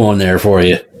to chew on there for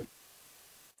you.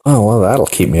 Oh well, that'll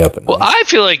keep me up at night. Well, I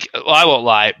feel like I won't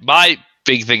lie. My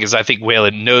big thing is I think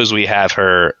Waylon knows we have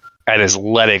her and is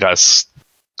letting us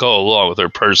go along with her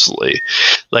personally.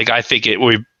 Like, I think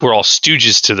we're all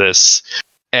stooges to this,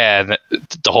 and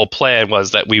the whole plan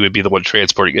was that we would be the one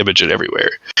transporting Imogen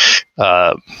everywhere.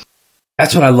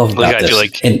 That's what I love about this. I feel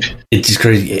like, and it's just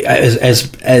crazy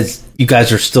as you guys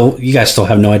still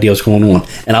have no idea what's going on,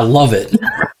 and I love it.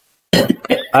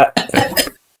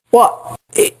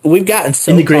 We've gotten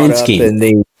so in the grand scheme.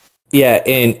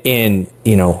 In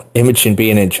Imogen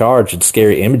being in charge and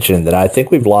scary Imogen, that I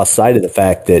think we've lost sight of the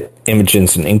fact that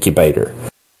Imogen's an incubator.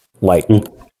 Like, she's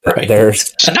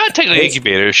not technically an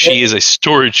incubator; she is a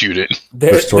storage unit.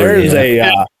 There's ready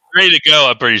to go.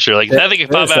 I'm pretty sure. Like, I think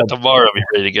if I'm out tomorrow, I'll be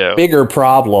ready to go. Bigger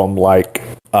problem,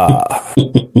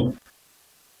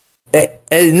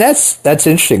 and that's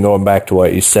interesting. Going back to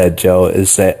what you said, Joe,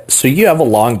 is that so you have a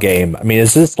long game. I mean,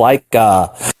 is this like?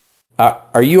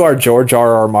 Are you our George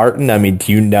R.R. Martin? I mean,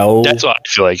 do you know? That's what I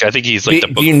feel like. I think he's like the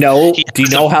book. Do you know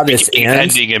how this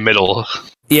ends? Ending and middle.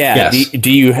 Yeah. Yes.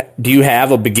 Do you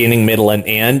have a beginning, middle, and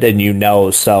end? And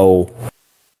so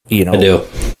I do.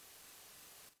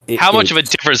 How much of a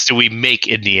difference do we make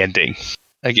in the ending?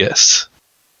 I guess.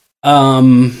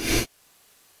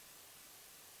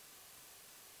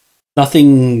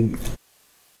 Nothing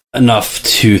enough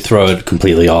to throw it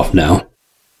completely off now.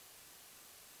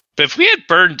 But if we had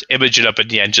burned Imogen up in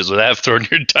the engines, would that have thrown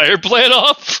your entire plan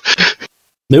off?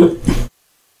 Nope.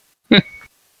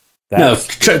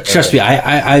 Trust me.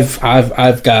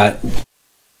 I've got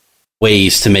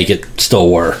ways to make it still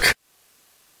work.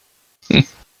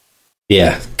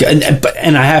 Yeah,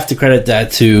 and I have to credit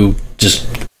that to just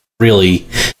really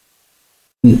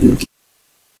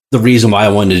the reason why I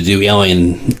wanted to do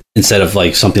Alien instead of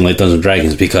like something like Dungeons and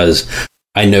Dragons, because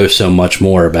I know so much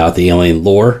more about the Alien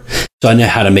lore, so I know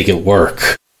how to make it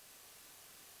work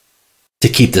to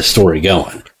keep the story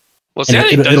going. Well, see, I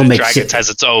think Dungeons and Dragons has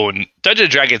its own. Dungeons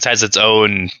and Dragons has its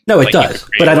own. No, it does,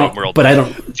 but I don't. But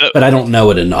I don't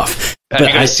know it enough. Have you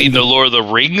guys seen the Lord of the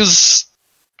Rings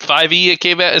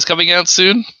 5e? Is coming out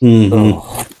soon.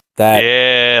 Mm-hmm.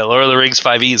 Lord of the Rings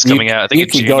 5e is coming out. I think you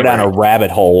can go down a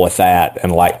rabbit hole with that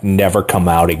and like never come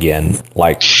out again.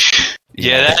 Like,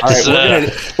 yeah,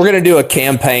 that's we're gonna do a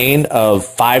campaign of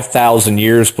 5,000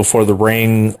 years before the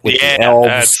ring with the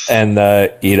elves and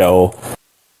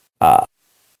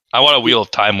I want a Wheel of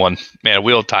Time one. Man, a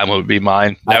Wheel of Time would be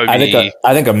mine. That would I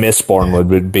think a Mistborn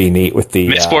would be neat with the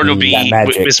Mistborn would be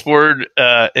Mistborn.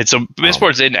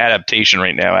 Mistborn's in adaptation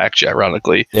right now, actually,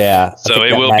 ironically. Yeah, so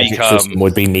it will become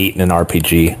would be neat in an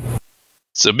RPG.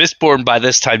 So Mistborn by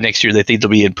this time next year, they think they'll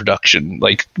be in production,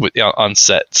 like on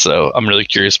set. So I'm really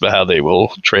curious about how they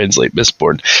will translate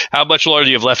Mistborn. How much longer do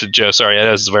you have left, Joe? Sorry, I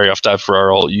know this is very off time for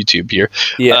our old YouTube here.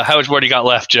 Yeah, how much more do you got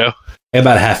left, Joe?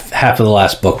 About half of the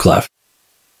last book left.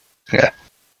 Yeah.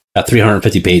 About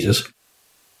 350 pages.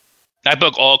 That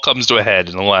book all comes to a head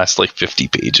in the last like 50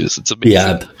 pages. It's amazing.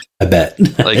 Yeah, I bet.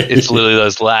 Like it's literally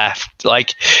those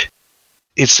like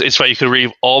it's funny. You could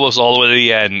read almost all the way to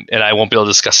the end, and I won't be able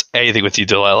to discuss anything with you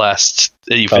till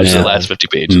you finish the last 50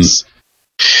 pages.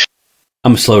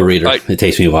 I'm a slow reader. It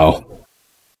takes me a while.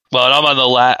 Well, and I'm on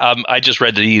the I just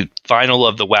read the final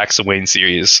of the Wax and Wayne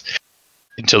series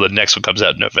until the next one comes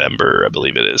out in November, I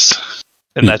believe it is.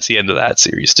 And that's the end of that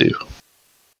series too.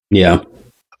 Yeah.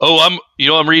 Oh, I'm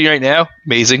reading right now.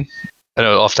 Amazing. I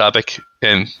know, off topic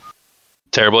and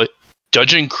terribly.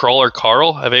 Dungeon Crawler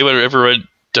Carl. Have anyone ever read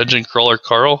Dungeon Crawler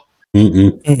Carl?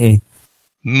 Mm-mm.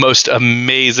 Most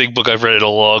amazing book I've read in a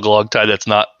long, long time. That's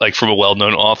not like from a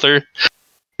well-known author.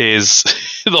 Is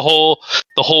the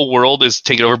whole world is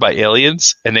taken over by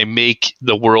aliens, and they make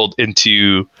the world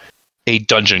into a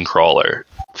dungeon crawler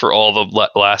for all the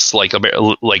last like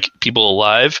people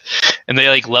alive, and they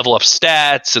like level up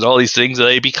stats and all these things, and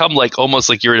they become like almost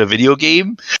like you're in a video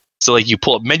game. So like you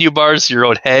pull up menu bars to your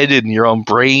own head and your own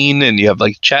brain, and you have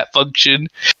like chat function,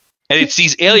 and it's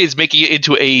these aliens making it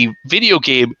into a video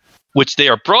game which they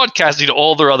are broadcasting to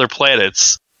all their other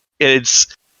planets. And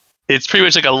it's pretty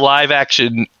much like a live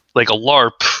action, like a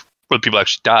LARP where people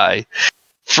actually die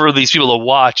for these people to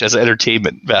watch as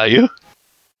entertainment value.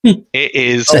 It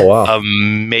is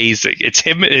amazing. It's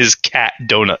him and his cat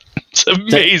Donut. It's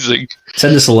amazing.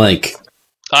 Send us a link.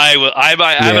 I will. I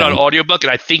have it on audiobook,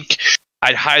 and I think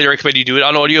I'd highly recommend you do it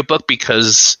on audiobook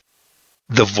because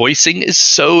the voicing is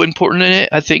so important in it.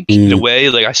 I think in a way,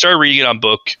 like I started reading it on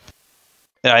book,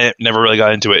 and I never really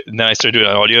got into it, and then I started doing it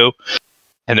on audio,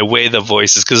 and the way the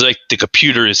voice is, because like the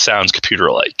computer sounds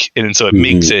computer-like, and so it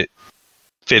makes it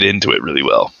fit into it really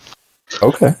well.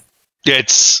 Okay.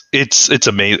 It's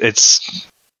amazing. It's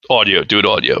audio. Do it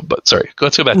audio. But sorry,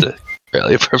 let's go back to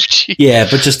Rally of RPG. Yeah,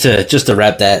 but just to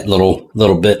wrap that little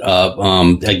bit up.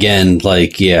 Again,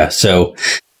 like So,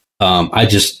 I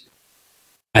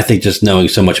think just knowing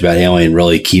so much about Alien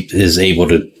really is able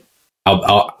to.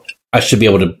 I should be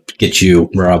able to get you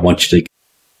where I want you to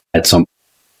at some.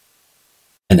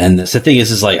 And the thing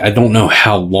is like I don't know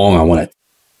how long I want it.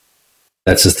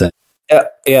 That's the thing.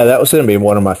 Yeah, that was going to be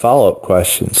one of my follow-up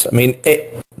questions. I mean,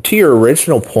 to your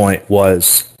original point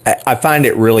was, I find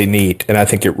it really neat, and I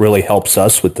think it really helps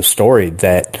us with the story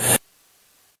that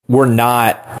we're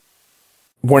not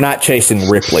chasing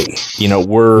Ripley. You know,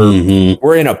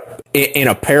 we're in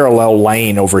a parallel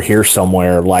lane over here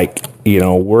somewhere. Like, you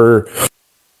know,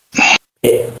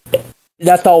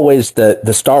 that's always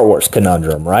the Star Wars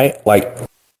conundrum, right? Like,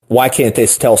 why can't they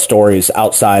tell stories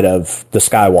outside of the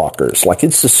Skywalkers? Like,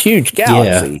 it's this huge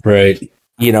galaxy. Yeah, right.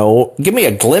 You know, give me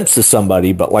a glimpse of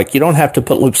somebody, but like, you don't have to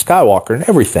put Luke Skywalker in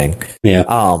everything.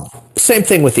 Yeah. Same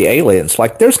thing with the aliens.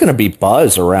 Like, there's going to be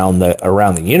buzz around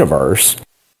the universe,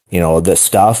 you know, this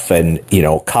stuff, and, you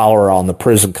know, cholera on the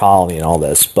prison colony and all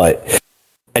this, but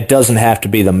it doesn't have to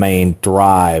be the main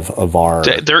drive of our.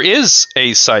 There is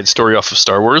a side story off of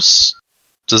Star Wars.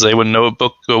 Does anyone know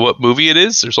what movie it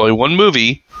is? There's only one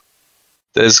movie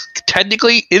that is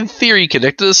technically, in theory,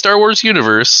 connected to the Star Wars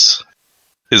universe.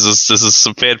 This is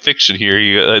some fan fiction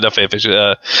here. Not fan fiction.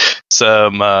 And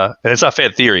it's not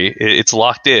fan theory. It's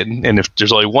locked in. And if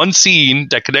there's only one scene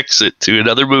that connects it to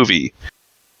another movie,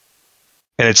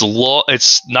 And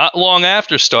it's not long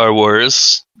after Star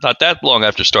Wars. Not that long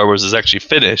after Star Wars is actually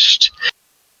finished.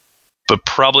 But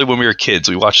probably when we were kids.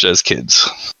 We watched it as kids.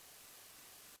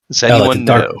 Does anyone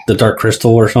know? The Dark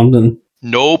Crystal or something?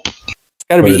 Nope. It's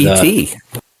got to be E.T.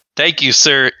 Thank you,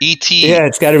 sir. E.T. Yeah,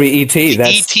 it's got to be E.T.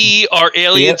 E.T. are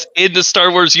aliens in the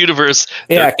Star Wars universe.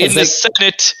 They're in the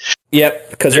Senate.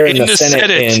 Yep, because they're in the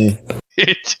Senate.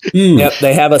 Yep,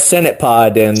 they have a Senate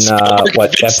pod in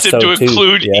episode to 2.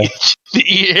 Include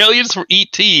the aliens from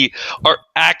E.T. are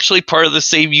actually part of the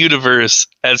same universe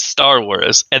as Star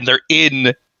Wars, and they're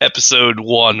in episode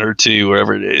 1 or 2,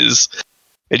 wherever it is.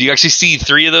 And you actually see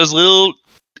 3 of those little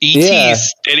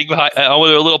ETs standing behind on one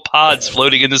of their little pods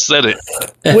floating in the Senate.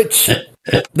 Which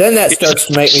then that starts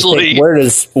to make me think,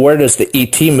 where does the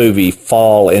ET movie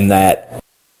fall in that,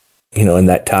 in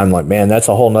that time? Like, man, that's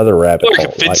a whole nother rabbit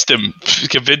hole.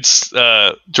 Convinced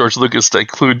George Lucas to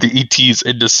include the ETs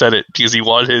in the Senate because he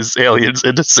wanted his aliens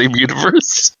in the same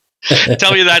universe.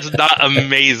 Tell me that's not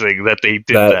amazing that they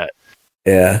did that.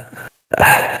 Yeah.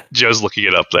 Joe's looking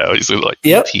it up now. He's like,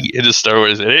 ET into Star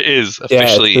Wars, and it is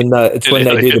officially. Yeah, it's when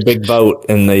they do the big vote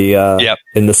in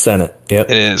the Senate. Yep,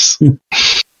 it is.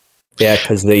 Yeah,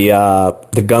 because the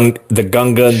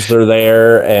Gungans are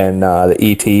there and the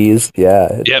ETs.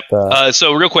 Yeah. Yep.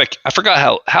 So real quick, I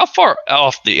forgot how far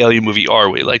off the Alien movie are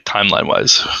we, like timeline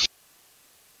wise?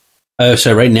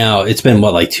 So right now it's been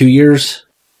like 2 years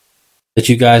that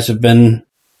you guys have been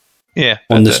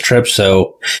on this trip.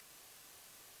 So.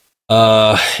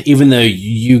 Even though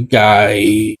you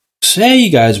guys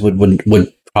would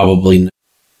probably know,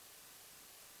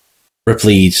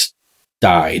 Ripley's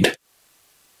died.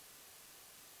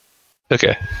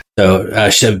 Okay. So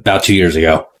she said about 2 years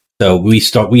ago. So we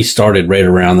started right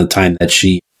around the time that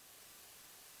she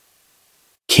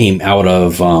came out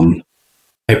of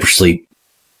hypersleep.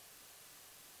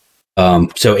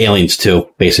 So Aliens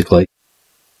 2, basically,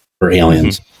 or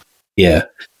Aliens,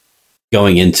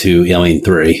 going into Alien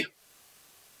 3.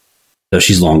 So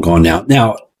she's long gone now.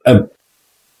 Now, I don't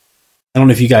know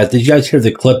if did you guys hear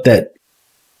the clip that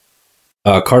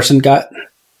Carson got?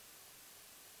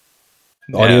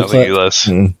 The audio clip?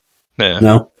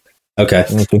 No? Okay. I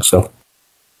don't think so.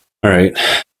 All right.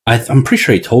 I'm pretty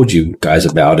sure he told you guys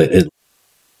about it.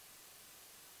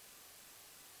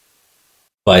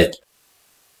 But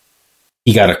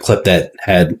he got a clip that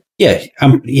had,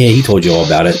 he told you all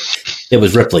about it. It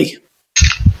was Ripley.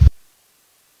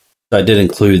 So I did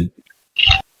include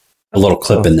a little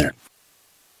clip in there.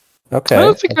 Okay. I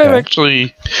don't think I've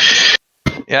actually.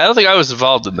 Yeah, I don't think I was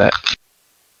involved in that.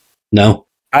 No.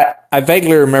 I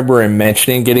vaguely remember him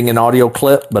mentioning getting an audio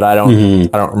clip, but I don't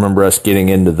remember us getting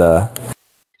into the.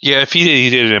 Yeah, if he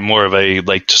did it in more of a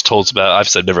just told us about. I've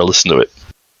said never listened to it.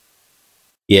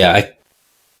 Yeah, I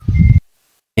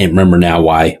can't remember now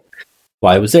why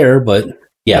it was there, but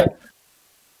yeah.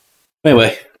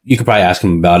 Anyway, you could probably ask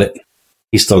him about it.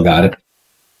 He still got it.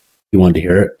 You wanted to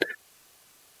hear it.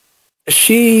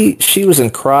 She was in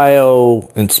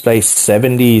cryo in space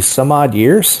 70 some odd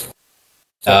years.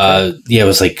 It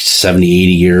was like 70,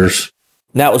 80 years.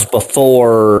 And that was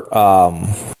before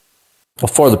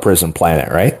the prison planet,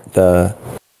 right? So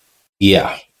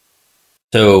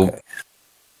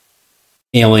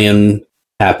Alien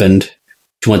happened.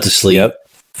 She went to sleep. Yep.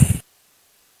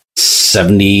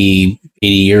 70, 80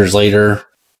 years later,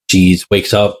 she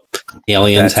wakes up.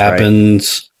 Aliens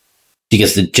happens. Right. She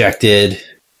gets ejected,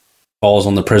 falls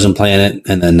on the prison planet,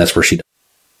 and then that's where she died.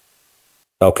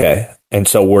 Okay. And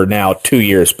so we're now 2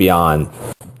 years beyond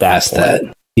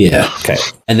that. Yeah. Okay.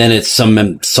 And then it's some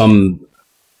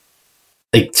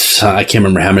I can't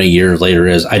remember how many years later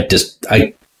it is.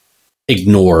 I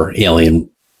ignore Alien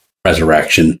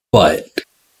Resurrection, but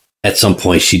at some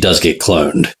point she does get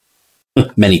cloned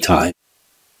many times.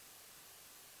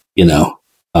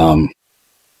 I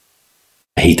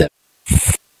hate that.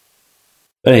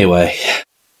 But anyway,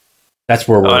 that's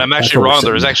where we're. I'm actually wrong.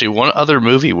 There was actually one other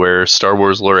movie where Star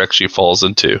Wars lore actually falls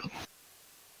into.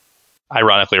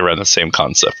 Ironically, around the same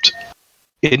concept.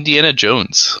 Indiana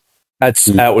Jones.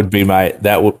 That would be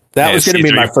that was going to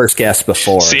be my first guess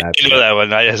before. See, you know that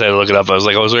one. I just had to look it up. I was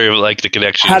wondering the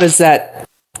connection. How does that?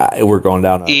 We're going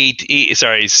down.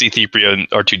 C-3PO and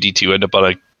R2-D2 end up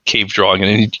on a cave drawing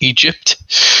in Egypt.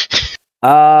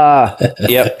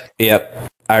 Yep.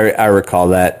 I recall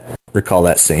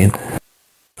that scene.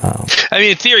 I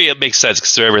mean, in theory, it makes sense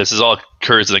because remember, this all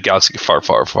occurs in a galaxy far,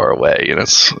 far, far away, and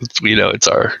it's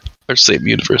our same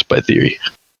universe by theory.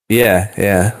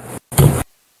 Yeah.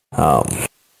 Far,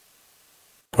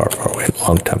 far away,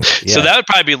 long time ago. Yeah. So that would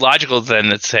probably be logical then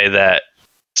to say that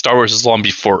Star Wars is long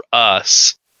before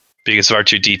us, Because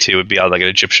R2-D2 would be on like an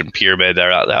Egyptian pyramid. They're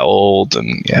not that old,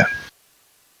 and yeah.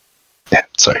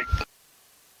 Sorry.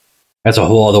 That's a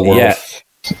whole other world. Yeah.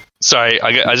 Sorry,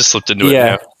 I just slipped into it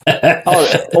now.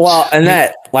 Oh, well, and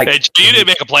that, like... Hey, you didn't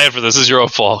make a plan for this. This is your own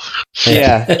fault.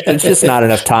 Yeah, it's just not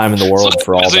enough time in the world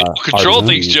for all the... Control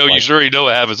things, Joe. You should already know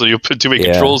what happens when you put too many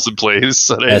controls in place.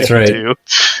 So that's right.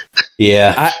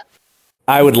 Yeah.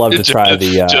 I would love to try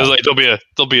the... Joe's like,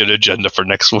 there'll be an agenda for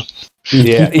next one.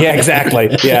 Yeah, exactly.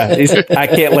 Yeah, I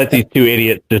can't let these two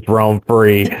idiots just roam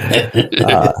free.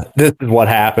 This is what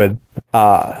happened.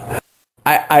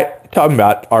 I talking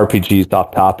about RPGs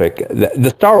off topic.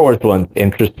 The Star Wars one's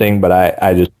interesting, but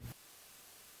I just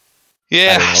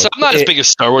so I'm not as big a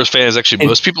Star Wars fan as actually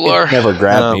most people are. Never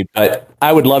grabbed me, but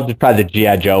I would love to try the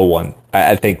G.I. Joe one.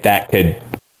 I think that could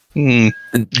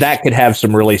have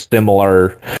some really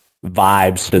similar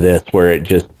vibes to this, where it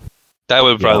just that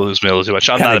would probably lose me a little too much.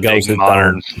 I'm not a big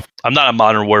modern. I'm not a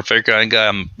modern warfare kind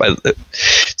of guy.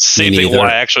 Same thing.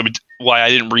 Why I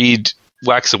didn't read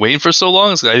Wax and Wane for so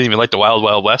long is I didn't even like the Wild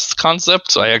Wild West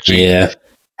concept, so I actually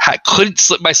couldn't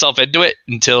slip myself into it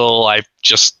until I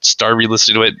just started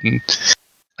re-listening to it. And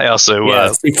I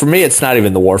also see, for me, it's not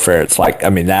even the warfare. It's like, I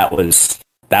mean, that was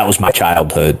my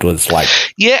childhood. Was like,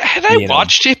 and I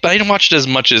watched it, but I didn't watch it as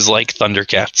much as like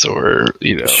Thundercats or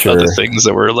other things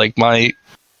that were like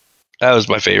that was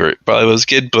my favorite. Probably was a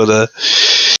kid, but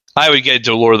I would get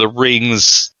into Lord of the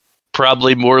Rings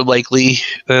probably more likely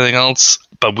than anything else.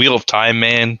 But Wheel of Time,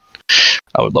 man,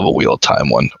 I would love a Wheel of Time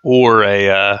one, or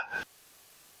a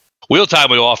Wheel of Time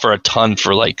would offer a ton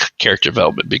for like character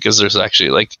development, because there's actually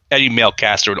like any male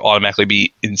caster would automatically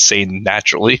be insane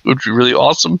naturally, which would be really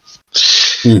awesome.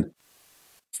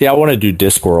 See, I want to do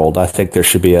Discworld. I think there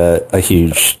should be a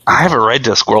huge... I haven't read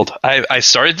Discworld. I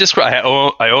started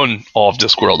Discworld. I own all of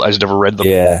Discworld. I just never read them.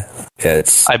 Yeah,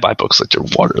 I buy books like they're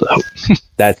water,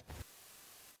 though.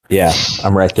 Yeah,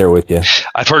 I'm right there with you.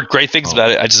 I've heard great things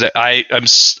about it. I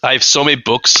have so many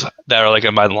books that are like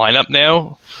in my lineup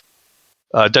now.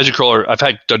 Dungeon Crawler. I've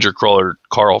had Dungeon Crawler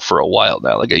Carl for a while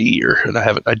now, like a year, and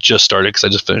I just started because I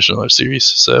just finished another series.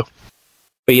 So,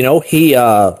 but he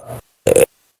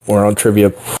we're on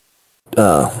trivial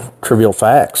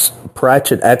facts.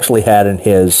 Pratchett actually had in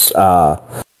his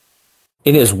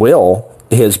will,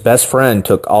 his best friend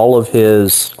took all of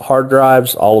his hard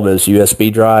drives, all of his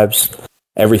USB drives,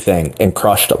 everything, and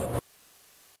crushed them.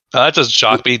 That doesn't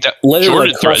shock me.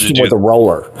 Literally crushed them with a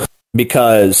roller,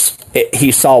 because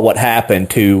he saw what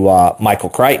happened to Michael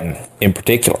Crichton in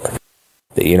particular.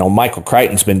 Michael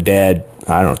Crichton's been dead,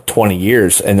 20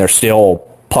 years, and they're still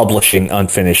publishing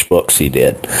unfinished books he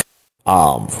did.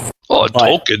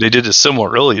 Tolkien, they did a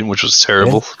Silmarillion, which was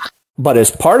terrible. Yeah. But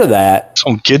as part of that,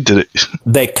 some kid did it.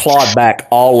 They clawed back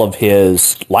all of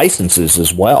his licenses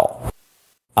as well.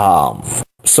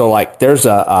 So like there's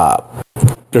a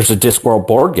Discworld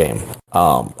board game,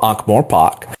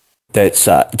 Ankh-Morpork, that's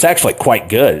it's actually quite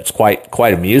good. It's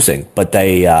quite amusing, but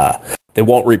they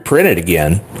won't reprint it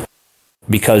again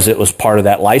because it was part of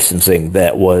that licensing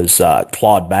that was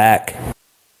clawed back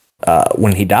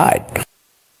when he died.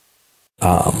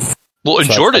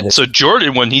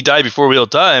 Jordan, when he died before Wheel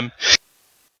of Time,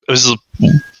 when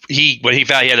he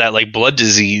found he had that like blood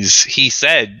disease, he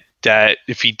said that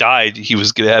if he died, he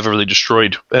was going to have everything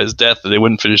destroyed at his death, and they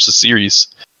wouldn't finish the series.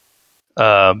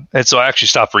 And so I actually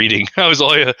stopped reading. I was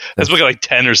looking at like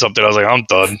 10 or something. I was like, I'm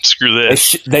done. Screw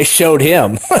this. They showed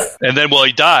him. And then,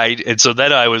 he died. And so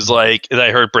then I was like, and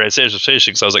I heard Brandon Sanders was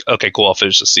finishing. So I was like, okay, cool. I'll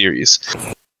finish the series.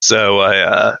 So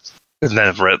and then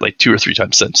I've read it like 2 or 3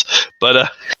 times since.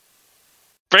 But,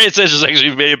 Brandon Sanders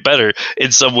actually made it better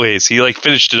in some ways. He like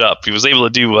finished it up. He was able to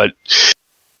do what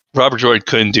Robert Jordan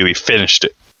couldn't do. He finished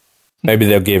it. Maybe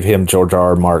they'll give him George R.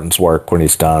 R. Martin's work when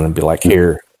he's done and be like,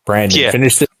 here, Brandon,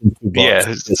 finish it in 2 books.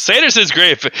 Yeah, Sanderson's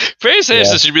great. Brandon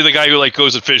Sanderson should be the guy who like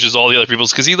goes and finishes all the other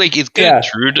people's, because he like he's good,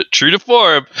 true to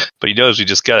form, but he knows we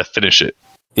just gotta finish it.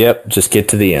 Yep, just get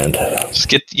to the end.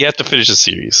 You have to finish the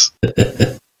series.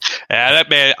 And that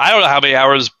man, I don't know how many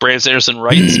hours Brandon Sanderson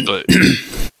writes, but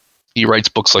he writes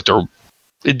books like they're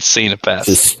insane and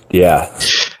fast.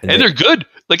 And they're good.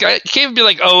 Like I can't even be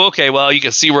like, oh, okay, well, you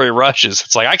can see where he rushes.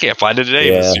 It's like I can't find it in any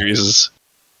of the series.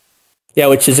 Yeah,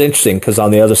 which is interesting, because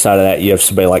on the other side of that, you have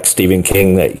somebody like Stephen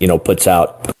King that puts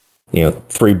out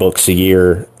 3 books a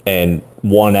year, and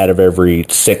 1 out of every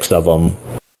 6 of them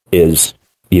is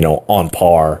on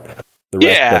par. The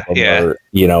rest of them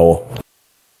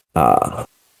are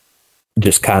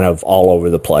just kind of all over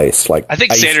the place. Like I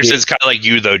think Sanderson's kind of like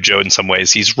you though, Joe. In some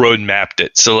ways, he's road mapped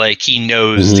it, so like he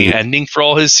knows the ending for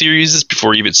all his series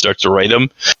before he even starts to write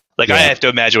them. Like I have to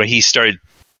imagine when he started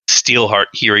Steelheart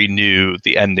here, he knew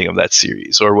the ending of that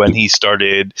series, or when he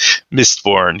started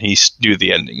Mistborn, he knew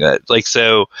the ending of that. Like,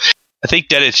 so I think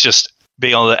that it's just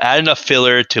being able to add enough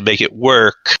filler to make it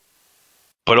work,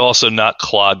 but also not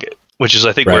clog it, which is,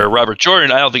 I think, where Robert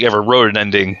Jordan, I don't think ever wrote an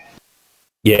ending.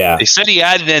 Yeah. They said he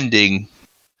had an ending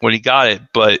when he got it,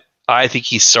 but I think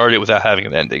he started without having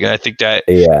an ending. And I think that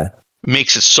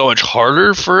makes it so much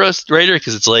harder for us writer,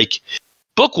 because it's like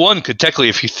book one could technically,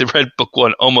 if you read book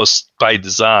one almost by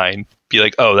design, be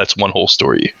like, oh, that's one whole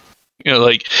story. You know,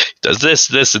 like, does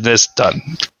this, and this, done.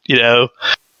 You know?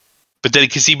 But then,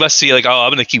 because he must see, like, oh,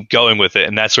 I'm going to keep going with it,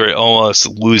 and that's where it almost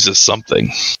loses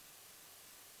something.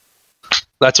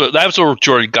 That's where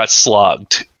Jordan got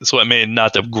slogged. That's what made it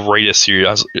not the greatest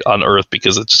series on Earth,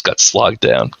 because it just got slogged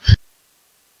down.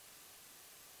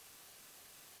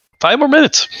 5 more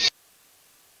minutes.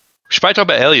 We should probably talk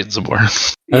about aliens some more. I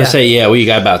was going to say, we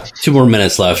got about 2 more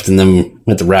minutes left, and then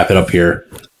we have to wrap it up here.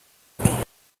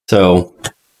 So,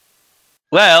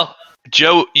 well,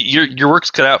 Joe, your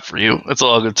work's cut out for you. That's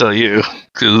all I'm going to tell you.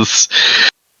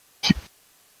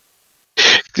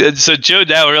 So Joe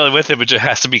now really with him, which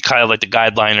has to be kind of like the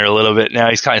guideliner a little bit. Now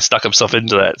he's kind of stuck himself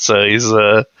into that. So he's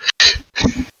I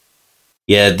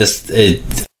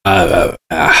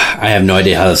have no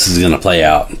idea how this is going to play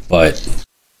out, but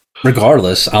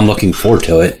regardless, I'm looking forward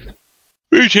to it.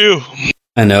 Me too.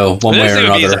 I know, one way or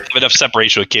another. I have enough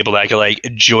separation with Cable that I can like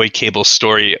enjoy Cable's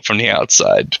story from the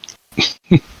outside.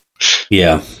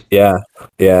 Yeah.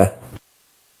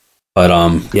 But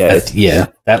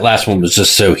that last one was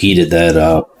just so heated that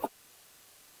I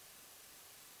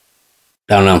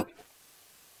don't know.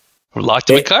 We're locked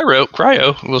in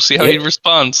cryo. We'll see how he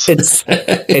responds.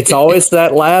 It's always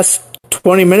that last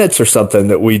 20 minutes or something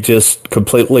that we just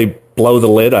completely blow the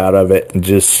lid out of it and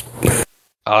just.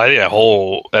 I think that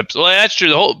whole episode. Well, that's true.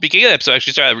 The whole beginning of the episode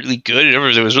actually started really good. It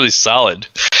was really solid.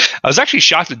 I was actually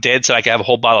shocked that Dan said I could have a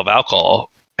whole bottle of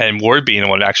alcohol, and Ward being the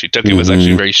one that actually took it was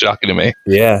actually very shocking to me.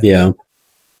 Yeah.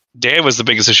 Dan was the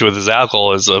biggest issue with his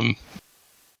alcoholism,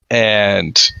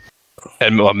 and Matt.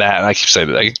 And I keep saying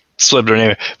that I slipped her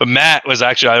name, but Matt was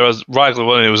actually I was radically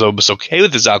one who was almost okay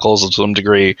with his alcoholism to some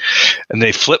degree, and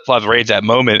they flip flopped right at that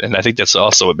moment, and I think that's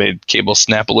also what made Cable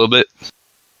snap a little bit.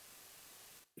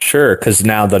 Sure, because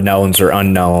now the knowns are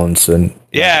unknowns, and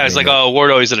it's like, oh, Ward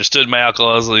always understood my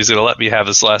alcoholism. He's going to let me have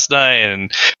this last night,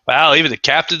 and wow, even the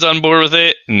captain's on board with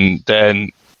it, and then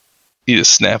he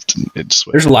just snapped. And it just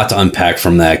went. There's a lot to unpack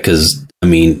from that, because I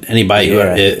mean, anybody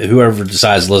whoever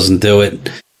decides to listen to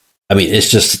it, I mean, it's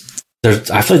just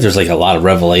I feel like there's like a lot of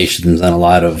revelations and a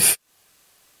lot of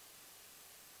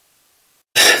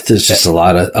there's just a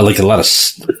lot of there's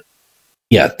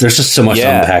just so much to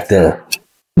unpack there.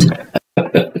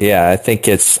 I think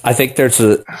there's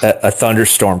a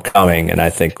thunderstorm coming, and I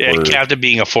think Captain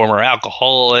being a former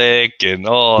alcoholic and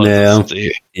all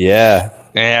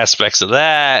aspects of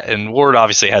that, and Ward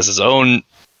obviously has his own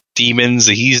demons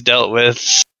that he's dealt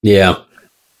with. Yeah,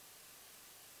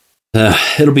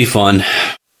 it'll be fun.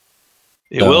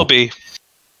 It will be.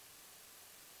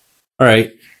 All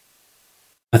right,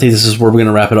 I think this is where we're going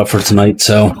to wrap it up for tonight.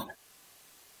 So,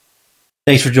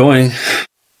 thanks for joining.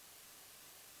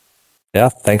 Yeah,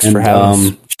 thanks for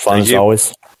having us. Fun as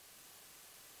always.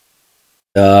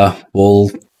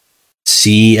 We'll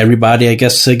see everybody, I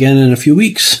guess, again in a few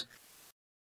weeks.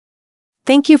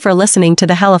 Thank you for listening to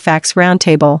the Halifax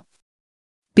Roundtable.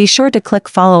 Be sure to click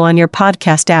follow on your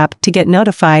podcast app to get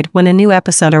notified when a new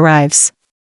episode arrives.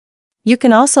 You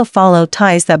can also follow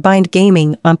Ties That Bind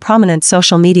Gaming on prominent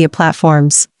social media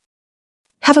platforms.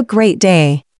 Have a great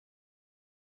day.